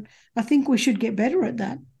 And I think we should get better at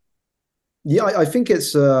that. Yeah, I think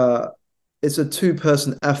it's a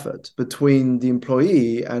two-person effort between the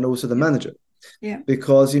employee and also the manager. Yeah.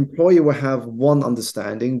 Because the employee will have one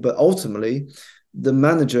understanding, but ultimately the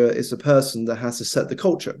manager is the person that has to set the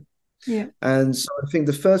culture. Yeah. And so I think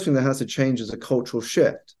the first thing that has to change is a cultural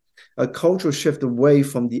shift away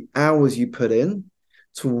from the hours you put in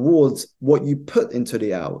towards what you put into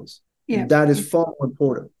the hours. Yeah. That is far more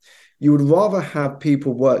important. You would rather have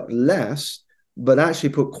people work less, but actually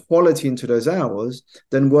put quality into those hours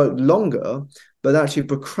than work longer, but actually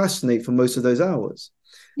procrastinate for most of those hours.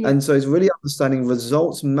 Yeah. And so it's really understanding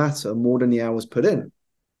results matter more than the hours put in.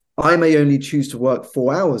 I may only choose to work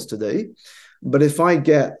 4 hours today, but if I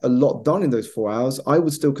get a lot done in those 4 hours, I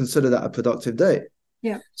would still consider that a productive day.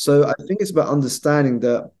 Yeah. So I think it's about understanding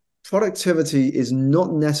that productivity is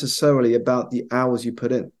not necessarily about the hours you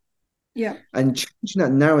put in. Yeah. And changing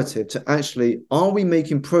that narrative to actually, are we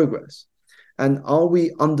making progress? And are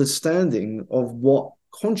we understanding of what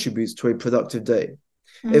contributes to a productive day?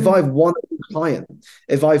 If I've won a client,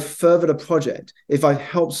 if I've furthered a project, if I've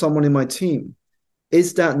helped someone in my team,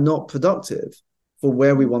 is that not productive for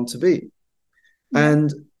where we want to be? Yeah.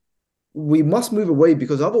 And we must move away,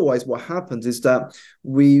 because otherwise what happens is that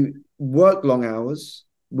we work long hours,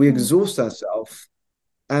 we exhaust ourselves,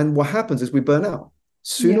 and what happens is we burn out.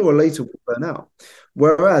 Sooner Yeah. or later, we burn out.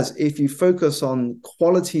 Whereas if you focus on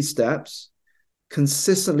quality steps,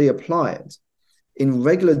 consistently applied in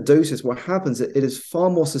regular doses, what happens is it is far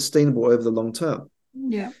more sustainable over the long term.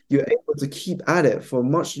 Yeah. You're able to keep at it for a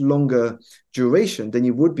much longer duration than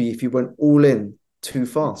you would be if you went all in too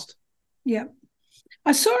fast. Yeah.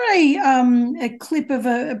 I saw a clip of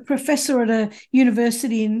a professor at a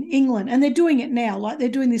university in England, and they're doing it now. Like, they're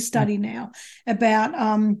doing this study now about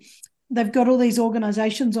they've got all these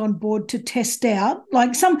organisations on board to test out,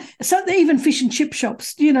 like some even fish and chip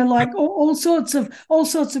shops, like all sorts of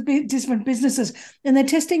different businesses, and they're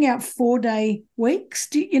testing out 4-day weeks,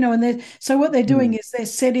 and so what they're doing is they're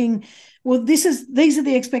setting, well, these are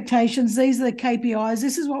the expectations, these are the KPIs,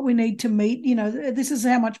 this is what we need to meet, this is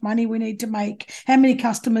how much money we need to make, how many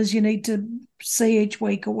customers you need to see each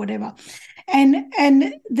week or whatever.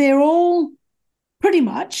 And they're all pretty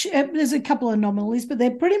much, there's a couple of anomalies, but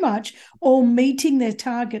they're pretty much all meeting their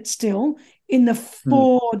target still in the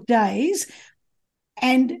 4 days.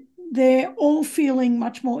 And they're all feeling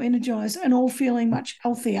much more energized and all feeling much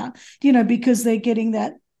healthier, because they're getting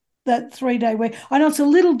that 3-day week. I know it's a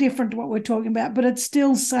little different to what we're talking about, but it's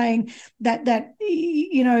still saying that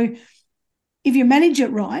if you manage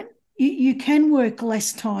it right, you can work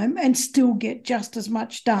less time and still get just as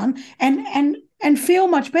much done, and feel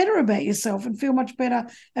much better about yourself and feel much better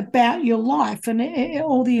about your life and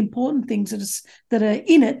all the important things that are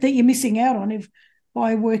in it that you're missing out on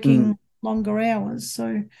by working longer hours.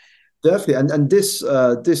 So definitely, and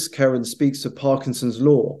this Karen speaks to Parkinson's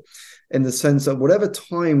law, in the sense that whatever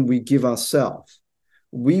time we give ourselves,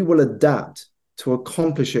 we will adapt to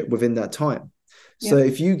accomplish it within that time. So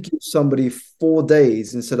if you give somebody 4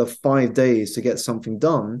 days instead of 5 days to get something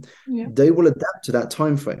done, they will adapt to that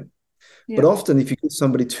time frame. But often if you give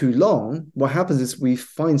somebody too long, what happens is we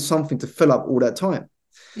find something to fill up all that time.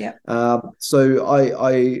 So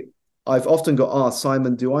I've often got asked,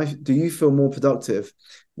 Simon, do you feel more productive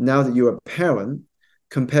now that you're a parent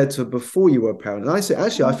compared to before you were a parent? And I say,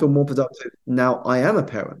 actually, I feel more productive now I am a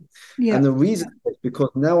parent. And the reason is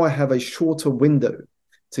because now I have a shorter window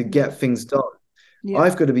to get things done.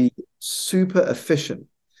 I've got to be super efficient,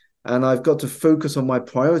 and I've got to focus on my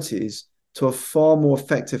priorities to a far more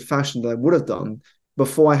effective fashion than I would have done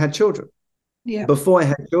before I had children. Before I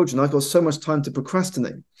had children, I've got so much time to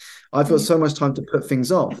procrastinate. I've got so much time to put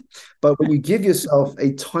things off. But when you give yourself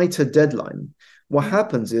a tighter deadline, what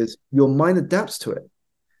happens is your mind adapts to it.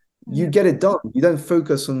 You get it done. You don't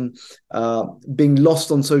focus on being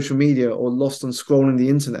lost on social media or lost on scrolling the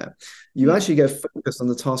internet. You actually get focused on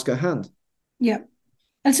the task at hand. Yeah.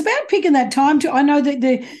 And it's about picking that time to, I know that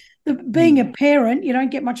the being a parent, you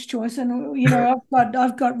don't get much choice. And,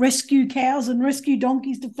 I've got rescue cows and rescue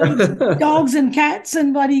donkeys to feed dogs and cats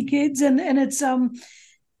and bloody kids. And it's,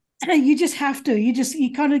 you just have to,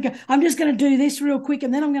 you kind of go, I'm just going to do this real quick,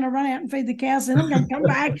 and then I'm going to run out and feed the cows, and I'm going to come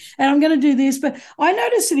back and I'm going to do this. But I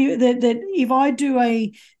notice that if I do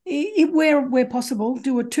where possible,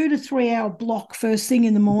 do a 2 to 3 hour block first thing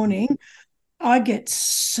in the morning, I get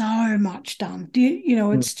so much done.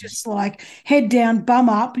 It's just like head down, bum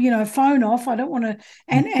up, phone off. I don't want to,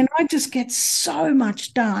 and I just get so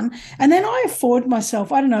much done. And then I afford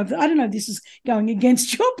myself. I don't know if this is going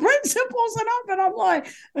against your principles or not, but I'm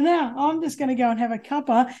like, well, now I'm just going to go and have a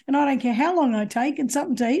cuppa, and I don't care how long I take, and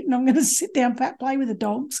something to eat, and I'm going to sit down, play with the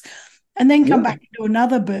dogs, and then come back and do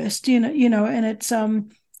another burst. And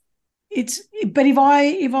but if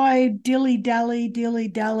I dilly-dally,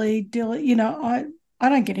 I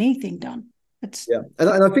don't get anything done. And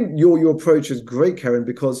I think your approach is great, Karen,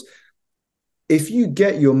 because if you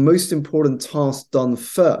get your most important task done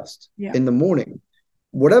first in the morning,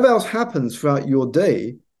 whatever else happens throughout your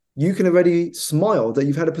day, you can already smile that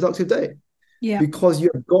you've had a productive day. Because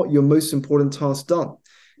you have got your most important task done.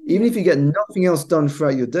 Even if you get nothing else done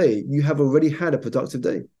throughout your day, you have already had a productive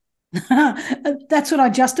day. That's what I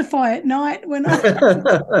justify at night when I say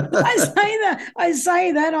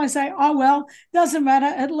that. I say, oh well, doesn't matter.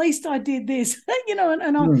 At least I did this,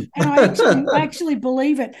 and I actually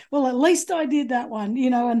believe it. Well, at least I did that one,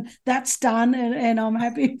 and that's done, and I'm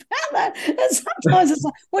happy about that. And sometimes it's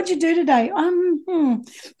like, what'd you do today?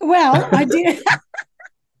 Well, I did.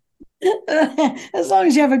 As long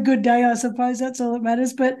as you have a good day, I suppose that's all that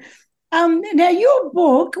matters. But now your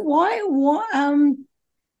book,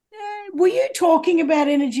 were you talking about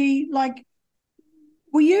energy? Like,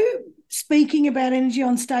 were you speaking about energy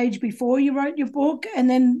on stage before you wrote your book, and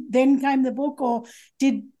then came the book, or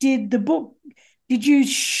did the book? Did you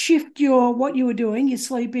shift what you were doing, your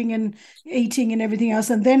sleeping and eating and everything else,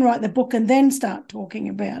 and then write the book and then start talking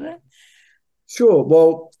about it? Sure.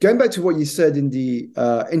 Well, going back to what you said in the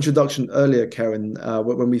introduction earlier, Karen,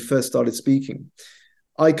 when we first started speaking,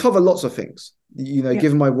 I cover lots of things, Yep.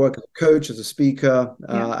 given my work as a coach, as a speaker,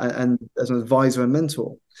 Yep. and as an advisor and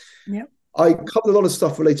mentor. Yep. I covered a lot of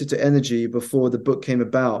stuff related to energy before the book came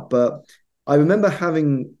about, but I remember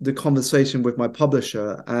having the conversation with my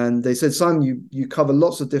publisher, and they said, "Simon, you cover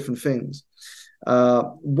lots of different things.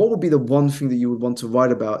 What would be the one thing that you would want to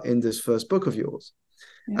write about in this first book of yours?"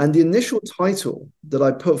 Yep. And the initial title that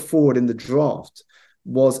I put forward in the draft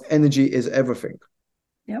was "Energy is Everything."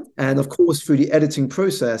 Yep. And of course, through the editing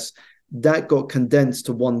process, that got condensed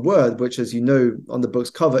to one word, which, as you know, on the book's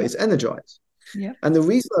cover, Yep. is energize. Yep. And the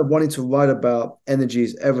reason I wanted to write about energy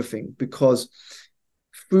is everything, because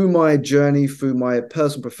through my journey, through my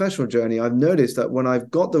personal professional journey, I've noticed that when I've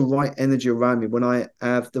got the right energy around me, when I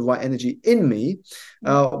have the right energy in me,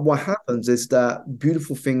 what happens is that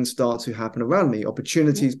beautiful things start to happen around me.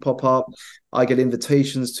 Opportunities pop up. I get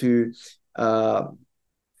invitations to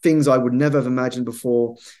things I would never have imagined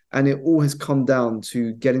before. And it all has come down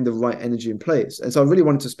to getting the right energy in place. And so I really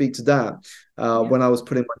wanted to speak to that when I was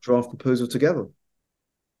putting my draft proposal together.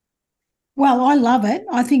 Well, I love it.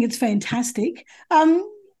 I think it's fantastic. I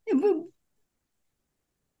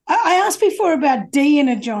asked before about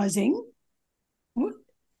de-energizing.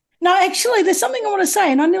 No, actually, there's something I want to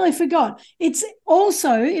say, and I nearly forgot.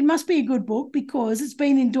 It must be a good book because it's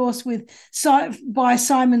been endorsed by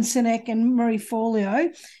Simon Sinek and Marie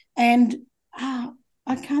Forleo, and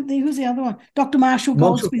I can't think who's the other one, Dr. Marshall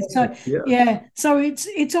Goldsmith. So yeah, so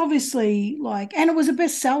it's obviously and it was a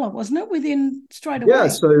bestseller, wasn't it? Within straight away. Yeah,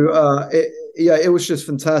 so it was just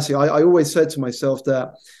fantastic. I always said to myself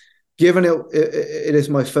that, given it is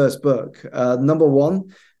my first book, number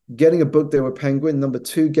one, getting a book there with Penguin. Number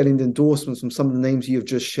two, getting the endorsements from some of the names you've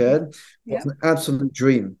just shared was an absolute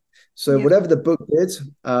dream. So whatever the book did,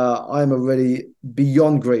 I'm already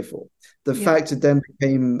beyond grateful. The fact it then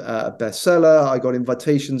became a bestseller, I got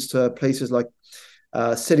invitations to places like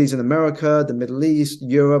cities in America, the Middle East,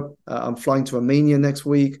 Europe. I'm flying to Romania next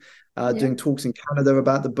week, doing talks in Canada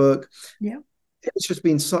about the book. Yeah. It's just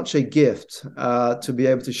been such a gift to be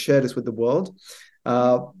able to share this with the world.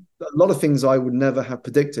 A lot of things I would never have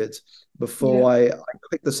predicted before I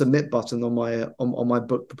clicked the submit button on my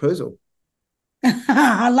book proposal.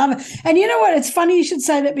 I love it. And you know what? It's funny you should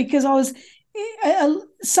say that, because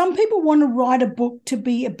some people want to write a book to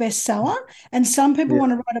be a bestseller, and some people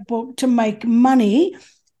want to write a book to make money.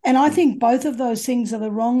 And I think both of those things are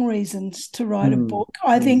the wrong reasons to write a book.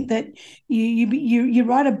 I think that you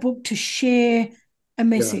write a book to share a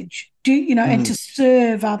message, and to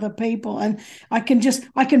serve other people. And I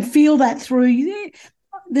can feel that through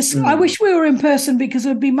this. I wish we were in person, because it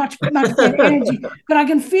would be much better energy. But I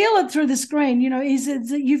can feel it through the screen. Is it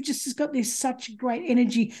that you've just got this such great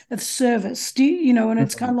energy of service? And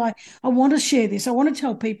it's kind of like, I want to share this. I want to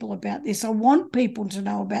tell people about this. I want people to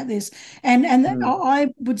know about this. And I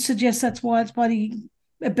would suggest that's why it's bloody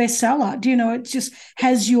a bestseller. It just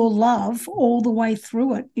has your love all the way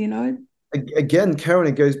through it. Again, Karen,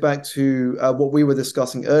 it goes back to what we were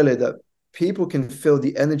discussing earlier, that people can feel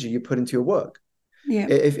the energy you put into your work. Yeah.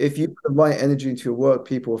 If you put the right energy into your work,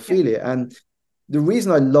 people will feel it. And the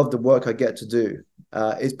reason I love the work I get to do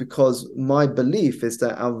is because my belief is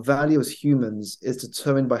that our value as humans is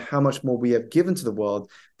determined by how much more we have given to the world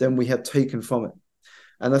than we have taken from it.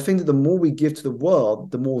 And I think that the more we give to the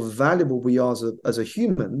world, the more valuable we are as a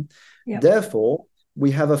human. Therefore,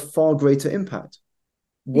 we have a far greater impact.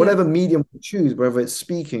 Whatever medium we choose, whether it's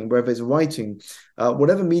speaking, whether it's writing,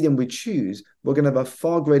 whatever medium we choose, we're going to have a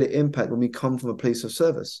far greater impact when we come from a place of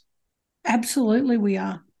service. Absolutely, we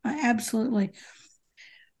are. Absolutely.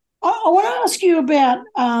 I want to ask you about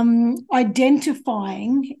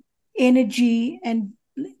identifying energy and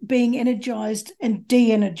being energized and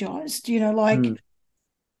de-energized.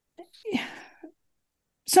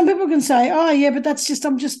 Some people can say, "Oh, yeah, but that's just,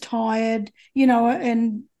 I'm just tired,"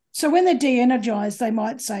 and so when they're de-energized, they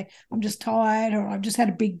might say, "I'm just tired," or "I've just had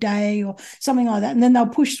a big day," or something like that. And then they'll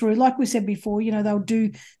push through. Like we said before, they'll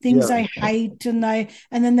do things they hate, and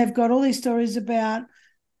then they've got all these stories about,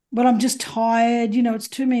 "But I'm just tired, it's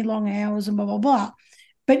too many long hours," and blah, blah, blah.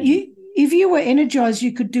 But if you were energized,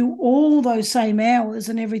 you could do all those same hours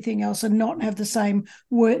and everything else and not have the same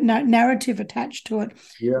narrative attached to it.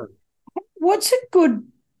 Yeah. What's a good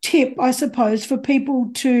tip, I suppose, for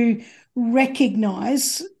people to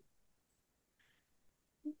recognize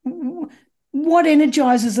what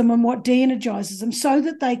energizes them and what de-energizes them, so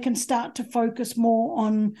that they can start to focus more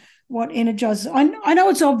on what energizes. I know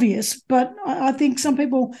it's obvious, but I think some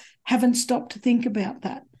people haven't stopped to think about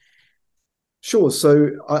that. Sure.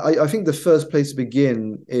 So I think the first place to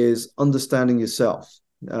begin is understanding yourself.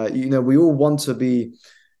 We all want to be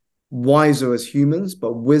wiser as humans,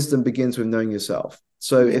 but wisdom begins with knowing yourself.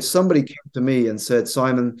 So if somebody came to me and said,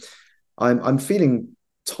 Simon, I'm feeling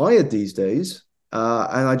tired these days,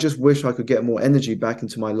 and I just wish I could get more energy back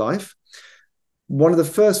into my life, one of the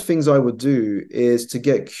first things I would do is to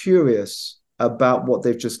get curious about what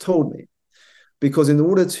they've just told me. Because in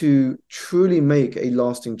order to truly make a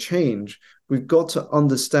lasting change, we've got to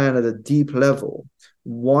understand at a deep level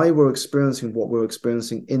why we're experiencing what we're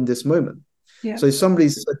experiencing in this moment. Yeah. So if somebody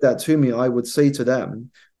said that to me, I would say to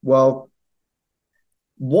them, well,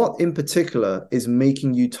 what in particular is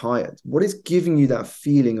making you tired? What is giving you that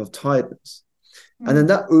feeling of tiredness? And then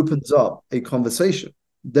that opens up a conversation.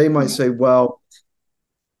 They might say, well,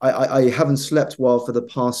 I haven't slept well for the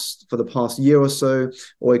past year or so,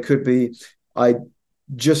 or it could be I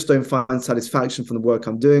just don't find satisfaction from the work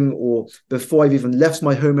I'm doing, or before I've even left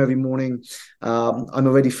my home every morning, I'm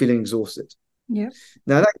already feeling exhausted. Yeah.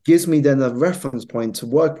 Now that gives me then a reference point to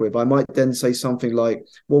work with. I might then say something like,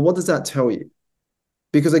 well, what does that tell you?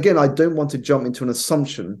 Because again, I don't want to jump into an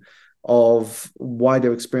assumption of why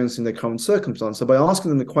they're experiencing their current circumstance. So by asking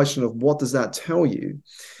them the question of what does that tell you,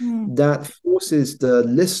 that forces the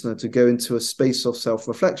listener to go into a space of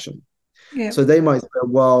self-reflection. Yeah. So they might say,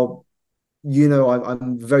 well,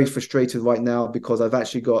 I'm very frustrated right now because I've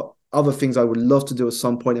actually got other things I would love to do at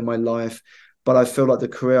some point in my life, but I feel like the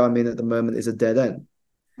career I'm in at the moment is a dead end.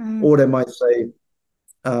 Or they might say,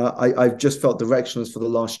 I've just felt directionless for the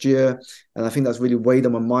last year, and I think that's really weighed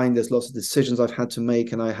on my mind. There's lots of decisions I've had to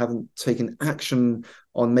make, and I haven't taken action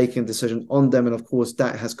on making a decision on them. And of course,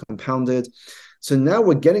 that has compounded. So now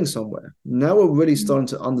we're getting somewhere. Now we're really starting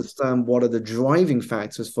to understand what are the driving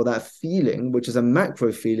factors for that feeling, which is a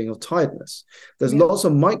macro feeling of tiredness. There's lots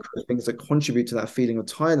of micro things that contribute to that feeling of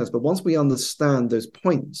tiredness. But once we understand those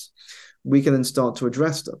points, we can then start to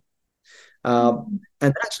address them.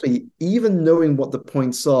 And actually, even knowing what the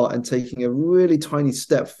points are and taking a really tiny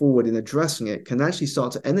step forward in addressing it can actually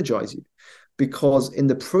start to energize you, because in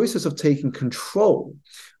the process of taking control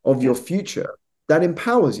of your future, that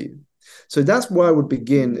empowers you. So that's where I would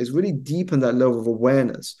begin, is really deepen that level of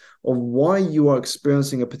awareness of why you are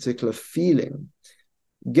experiencing a particular feeling.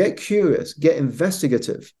 Get curious, get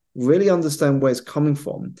investigative, really understand where it's coming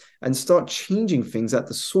from, and start changing things at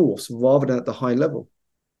the source rather than at the high level.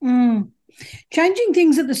 Changing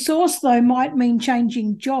things at the source, though, might mean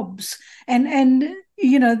changing jobs. And a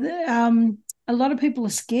lot of people are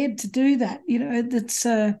scared to do that. That's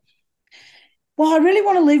well, I really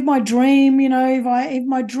want to live my dream. If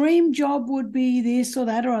my dream job would be this or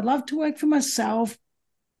that, or I'd love to work for myself,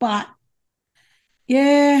 but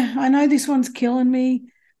yeah, I know this one's killing me.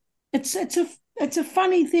 It's a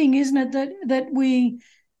funny thing, isn't it, that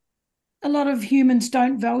a lot of humans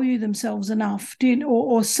don't value themselves enough,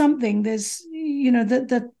 or something. There's,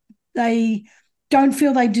 that they don't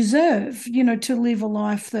feel they deserve, to live a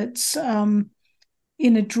life that's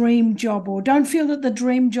in a dream job, or don't feel that the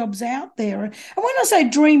dream job's out there. And when I say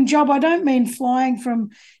dream job, I don't mean flying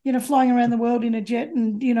around the world in a jet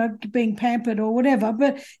and, being pampered or whatever,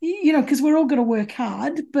 but, because we're all going to work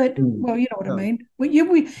hard, but, well, you know what I mean.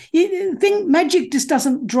 You think magic just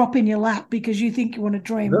doesn't drop in your lap because you think you want a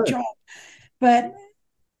dream job. But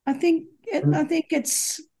I think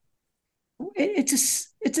it's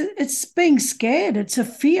being scared. It's a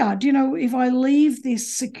fear. If I leave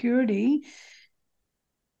this security,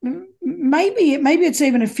 maybe it's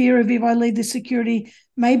even a fear of, if I leave this security,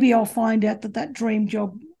 maybe I'll find out that dream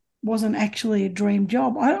job wasn't actually a dream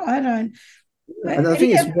job. I don't. And I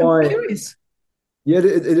think it's why. I'm curious. Yeah,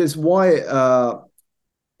 it is why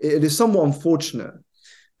it is somewhat unfortunate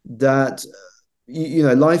that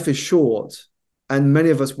life is short, and many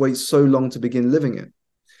of us wait so long to begin living it.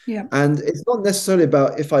 Yeah. And it's not necessarily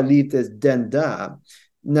about if I leave this, then that.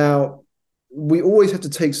 Now, we always have to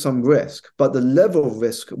take some risk, but the level of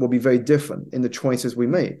risk will be very different in the choices we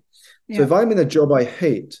make. Yeah. So if I'm in a job I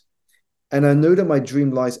hate, and I know that my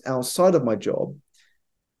dream lies outside of my job,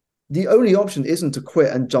 the only option isn't to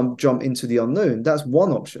quit and jump into the unknown. That's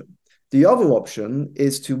one option. The other option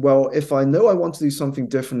is to, well, if I know I want to do something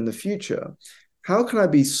different in the future, how can I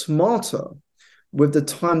be smarter with the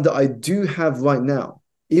time that I do have right now?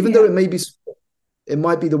 Even though it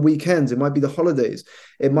might be the weekends, it might be the holidays,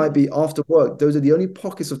 it might be after work. Those are the only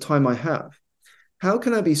pockets of time I have. How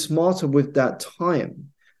can I be smarter with that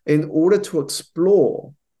time in order to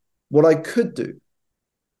explore what I could do?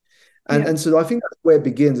 And so I think that's where it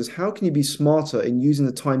begins, is how can you be smarter in using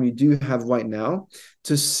the time you do have right now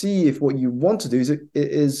to see if what you want to do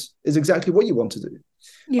is exactly what you want to do.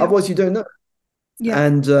 Otherwise, you don't know.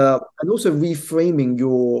 And also reframing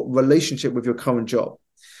your relationship with your current job.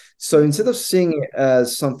 So instead of seeing it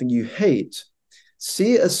as something you hate,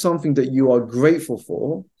 see it as something that you are grateful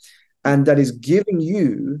for, and that is giving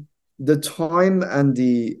you the time and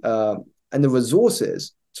the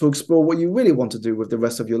resources to explore what you really want to do with the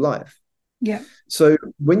rest of your life. Yeah. So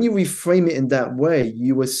when you reframe it in that way,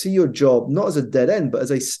 you will see your job not as a dead end, but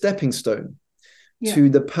as a stepping stone to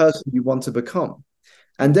the person you want to become.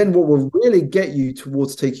 And then what will really get you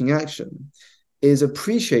towards taking action is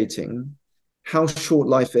appreciating how short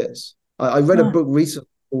life is. I read a book recently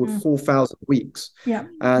called 4,000 Weeks.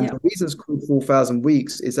 And the reason it's called 4,000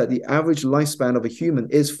 Weeks is that the average lifespan of a human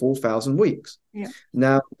is 4,000 weeks.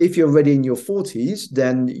 Now, if you're already in your 40s,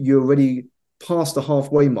 then you're already past the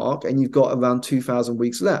halfway mark and you've got around 2,000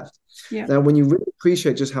 weeks left. Now, when you really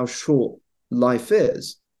appreciate just how short life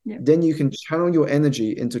is, then you can channel your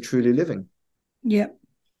energy into truly living.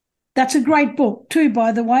 That's a great book too,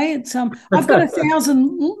 by the way. It's I've got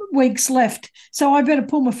 1,000 weeks left, so I better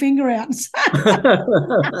pull my finger out.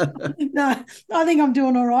 No, I think I'm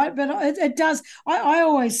doing all right, but it does. I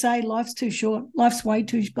always say life's too short. Life's way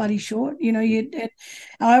too bloody short. You know,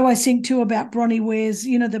 I always think too about Bronnie Ware's,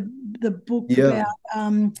 you know, the book about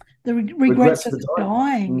the regrets of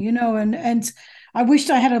dying. You know, and I wished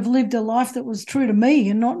I had have lived a life that was true to me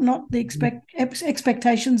and not the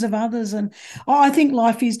expectations of others. And I think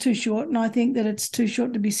life is too short, and I think that it's too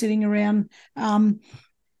short to be sitting around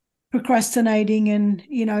procrastinating and,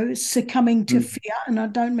 you know, succumbing to fear. And I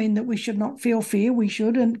don't mean that we should not feel fear. We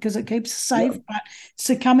should, and because it keeps us safe, but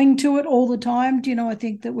succumbing to it all the time, you know, I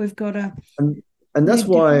think that we've got to. And that's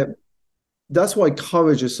why. That's why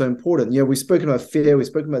courage is so important. You know, we've spoken about fear, we've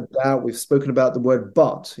spoken about doubt, we've spoken about the word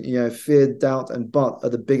but. You know, fear, doubt, and but are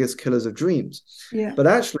the biggest killers of dreams. But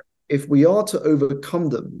actually, if we are to overcome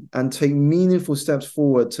them and take meaningful steps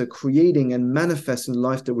forward to creating and manifesting the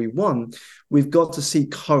life that we want, we've got to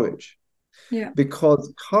seek courage.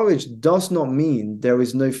 Because courage does not mean there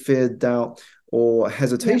is no fear, doubt, or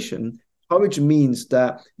hesitation. Courage means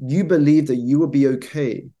that you believe that you will be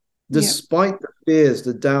okay. Despite the fears,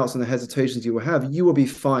 the doubts, and the hesitations you will have, you will be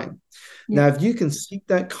fine. Now, if you can seek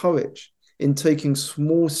that courage in taking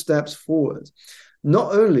small steps forward,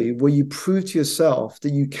 not only will you prove to yourself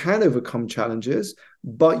that you can overcome challenges,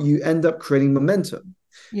 but you end up creating momentum.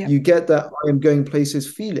 You get that I am going places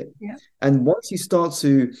feeling. And once you start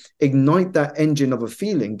to ignite that engine of a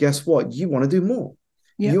feeling, guess what? You want to do more.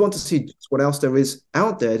 You want to see what else there is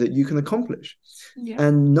out there that you can accomplish.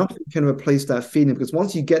 And nothing can replace that feeling, because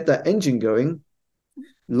once you get that engine going,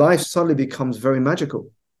 life suddenly becomes very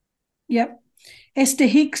magical. Esther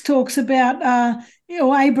Hicks talks about,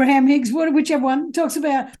 or Abraham Hicks, whichever one, talks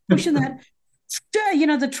about pushing that, you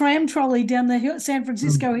know, the tram trolley down the hill, San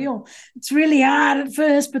Francisco Hill. It's really hard at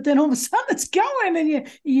first, but then all of a sudden it's going, and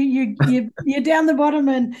you're down the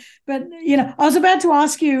bottom. But you know, I was about to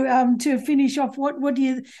ask you to finish off. Where would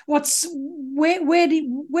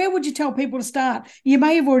you tell people to start? You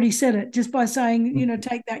may have already said it just by saying, you know,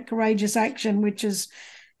 take that courageous action, which is,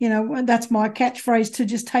 you know, that's my catchphrase, to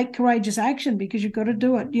just take courageous action, because you've got to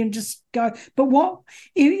do it. You just go. But what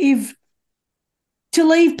if to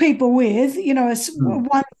leave people with, you know,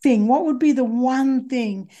 one thing, what would be the one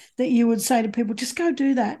thing that you would say to people? Just go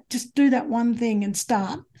do that. Just do that one thing and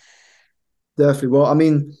start. Definitely. Well, I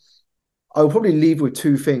mean, I'll probably leave with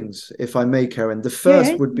two things, if I may, Karen. The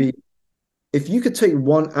first would be, if you could take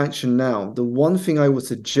one action now, the one thing I would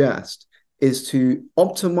suggest is to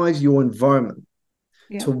optimize your environment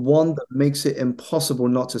to one that makes it impossible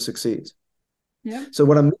not to succeed. So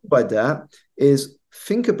what I mean by that is,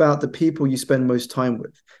 think about the people you spend most time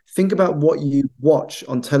with. Think about what you watch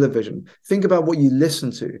on television. Think about what you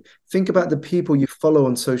listen to. Think about the people you follow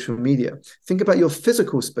on social media. Think about your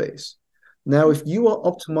physical space. Now, if you are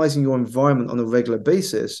optimizing your environment on a regular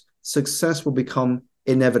basis, success will become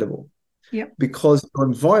inevitable. Because your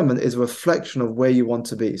environment is a reflection of where you want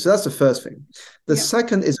to be. So that's the first thing. The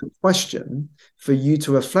second is a question for you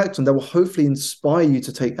to reflect on that will hopefully inspire you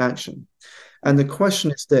to take action. And the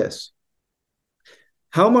question is this: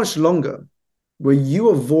 how much longer will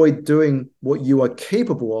you avoid doing what you are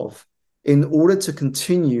capable of in order to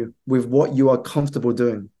continue with what you are comfortable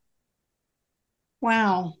doing?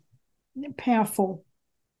 Wow. Powerful.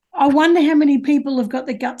 I wonder how many people have got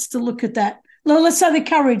the guts to look at that. Well, let's say the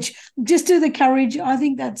courage. Just do the courage. I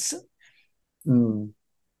think that's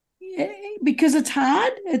because it's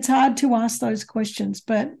hard. It's hard to ask those questions,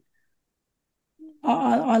 but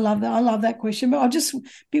I love that. I love that question, but I'm just a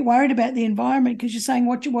bit worried about the environment because you're saying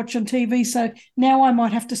what you watch on TV. So now I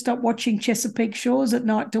might have to stop watching Chesapeake Shores at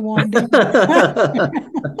night to wind down.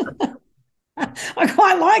 I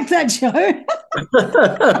quite like that show.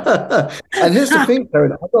 And here's the thing,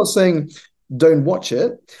 Karen, I'm not saying don't watch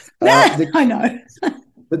it. I know.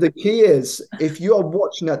 But the key is, if you are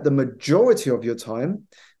watching that the majority of your time,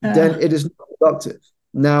 then it is not productive.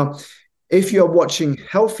 Now, if you're watching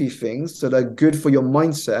healthy things that are good for your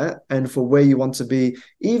mindset and for where you want to be,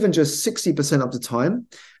 even just 60% of the time,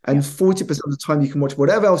 and 40% of the time you can watch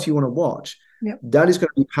whatever else you want to watch, that is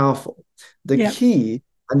going to be powerful. The key,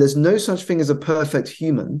 and there's no such thing as a perfect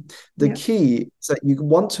human, the key is that you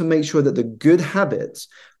want to make sure that the good habits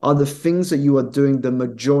are the things that you are doing the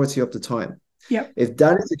majority of the time. If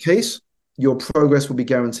that is the case, your progress will be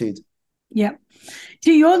guaranteed.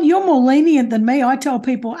 See, you're more lenient than me. I tell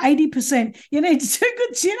people 80%. You need to do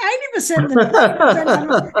good shit. 80% than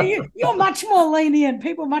 20%. You're much more lenient.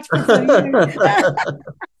 People much prefer you.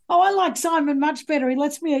 I like Simon much better. He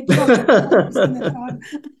lets me eat chocolate in the time.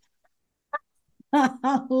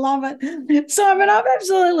 I love it, Simon. I've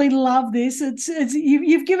absolutely loved this. It's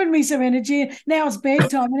you've given me some energy. Now it's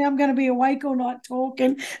bedtime, and I'm going to be awake all night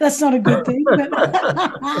talking. That's not a good thing.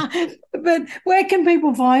 But where can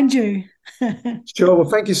people find you? Sure. Well,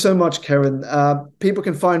 thank you so much, Karen. People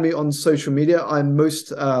can find me on social media. I'm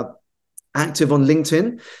most active on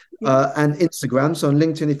LinkedIn and Instagram. So on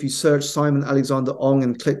LinkedIn, if you search Simon Alexander Ong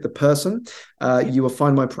and click the person, you will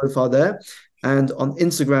find my profile there. And on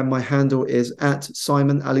Instagram, my handle is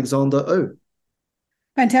 @SimonAlexanderO.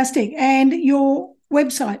 Fantastic. And your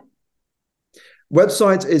website?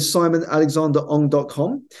 Website is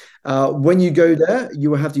simonalexanderong.com. When you go there,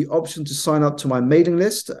 you will have the option to sign up to my mailing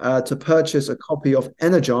list, to purchase a copy of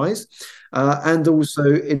Energize, and also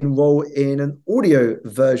enroll in an audio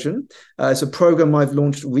version. It's a program I've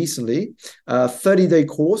launched recently, a 30-day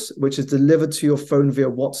course, which is delivered to your phone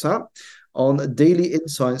via WhatsApp, on daily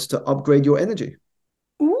insights to upgrade your energy.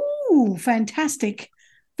 Ooh, fantastic.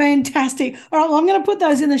 Fantastic. All right, well, I'm going to put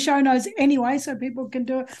those in the show notes anyway so people can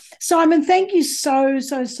do it. Simon, thank you so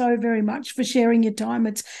very much for sharing your time.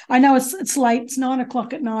 I know it's late, it's 9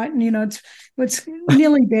 o'clock at night, and it's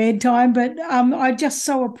nearly bedtime, but I just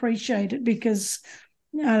so appreciate it because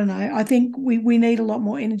I don't know. I think we need a lot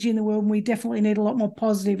more energy in the world, and we definitely need a lot more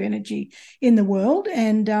positive energy in the world.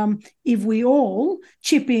 And if we all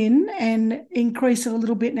chip in and increase it a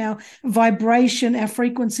little bit, now vibration, our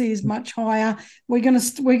frequency is much higher. We're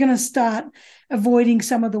gonna start avoiding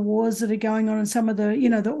some of the wars that are going on and some of the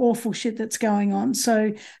the awful shit that's going on.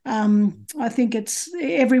 So I think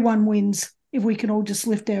everyone wins if we can all just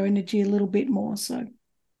lift our energy a little bit more. So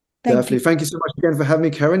definitely. Thank you so much again for having me,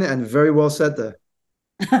 Karen, and very well said there.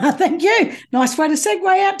 Thank you. Nice way to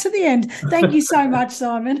segue out to the end. Thank you so much,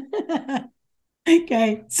 Simon.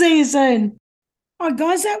 Okay, see you soon. Oh,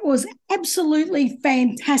 guys, that was absolutely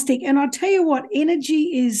fantastic. And I'll tell you what,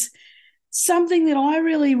 energy is something that I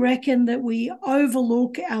really reckon that we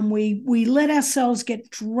overlook, and we let ourselves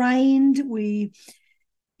get drained. We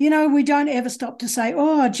don't ever stop to say,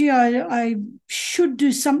 oh, gee, I should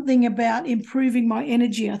do something about improving my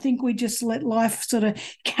energy. I think we just let life sort of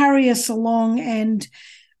carry us along. And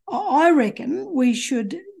I reckon we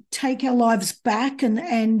should take our lives back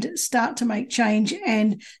and start to make change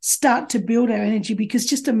and start to build our energy, because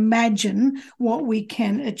just imagine what we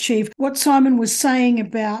can achieve. What Simon was saying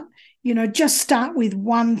about just start with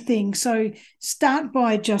one thing. So start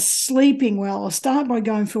by just sleeping well, or start by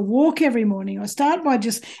going for a walk every morning, or start by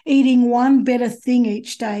just eating one better thing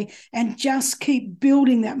each day, and just keep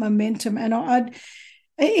building that momentum. And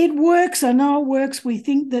it works. I know it works. We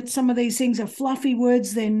think that some of these things are fluffy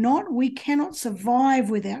words. They're not. We cannot survive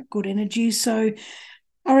without good energy. So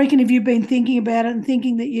I reckon if you've been thinking about it and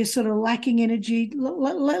thinking that you're sort of lacking energy,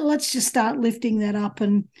 let's just start lifting that up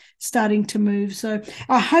and starting to move. So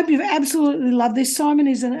I hope you've absolutely loved this. Simon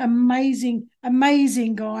is an amazing,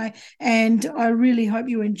 amazing guy, and I really hope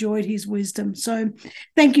you enjoyed his wisdom. So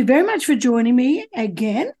thank you very much for joining me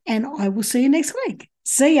again, and I will see you next week.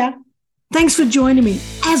 See ya. Thanks for joining me.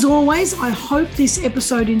 As always, I hope this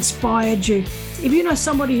episode inspired you. If you know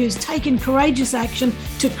somebody who's taken courageous action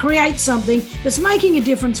to create something that's making a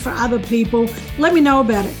difference for other people, let me know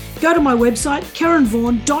about it. Go to my website,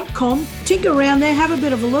 karenvaughan.com, tinker around there, have a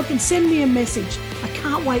bit of a look, and send me a message. I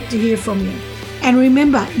can't wait to hear from you. And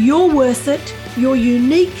remember, you're worth it. Your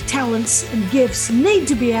unique talents and gifts need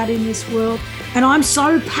to be out in this world. And I'm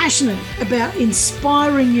so passionate about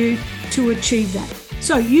inspiring you to achieve that.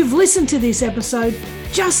 So you've listened to this episode.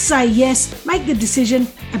 Just say yes, make the decision,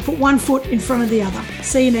 and put one foot in front of the other.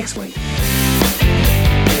 See you next week.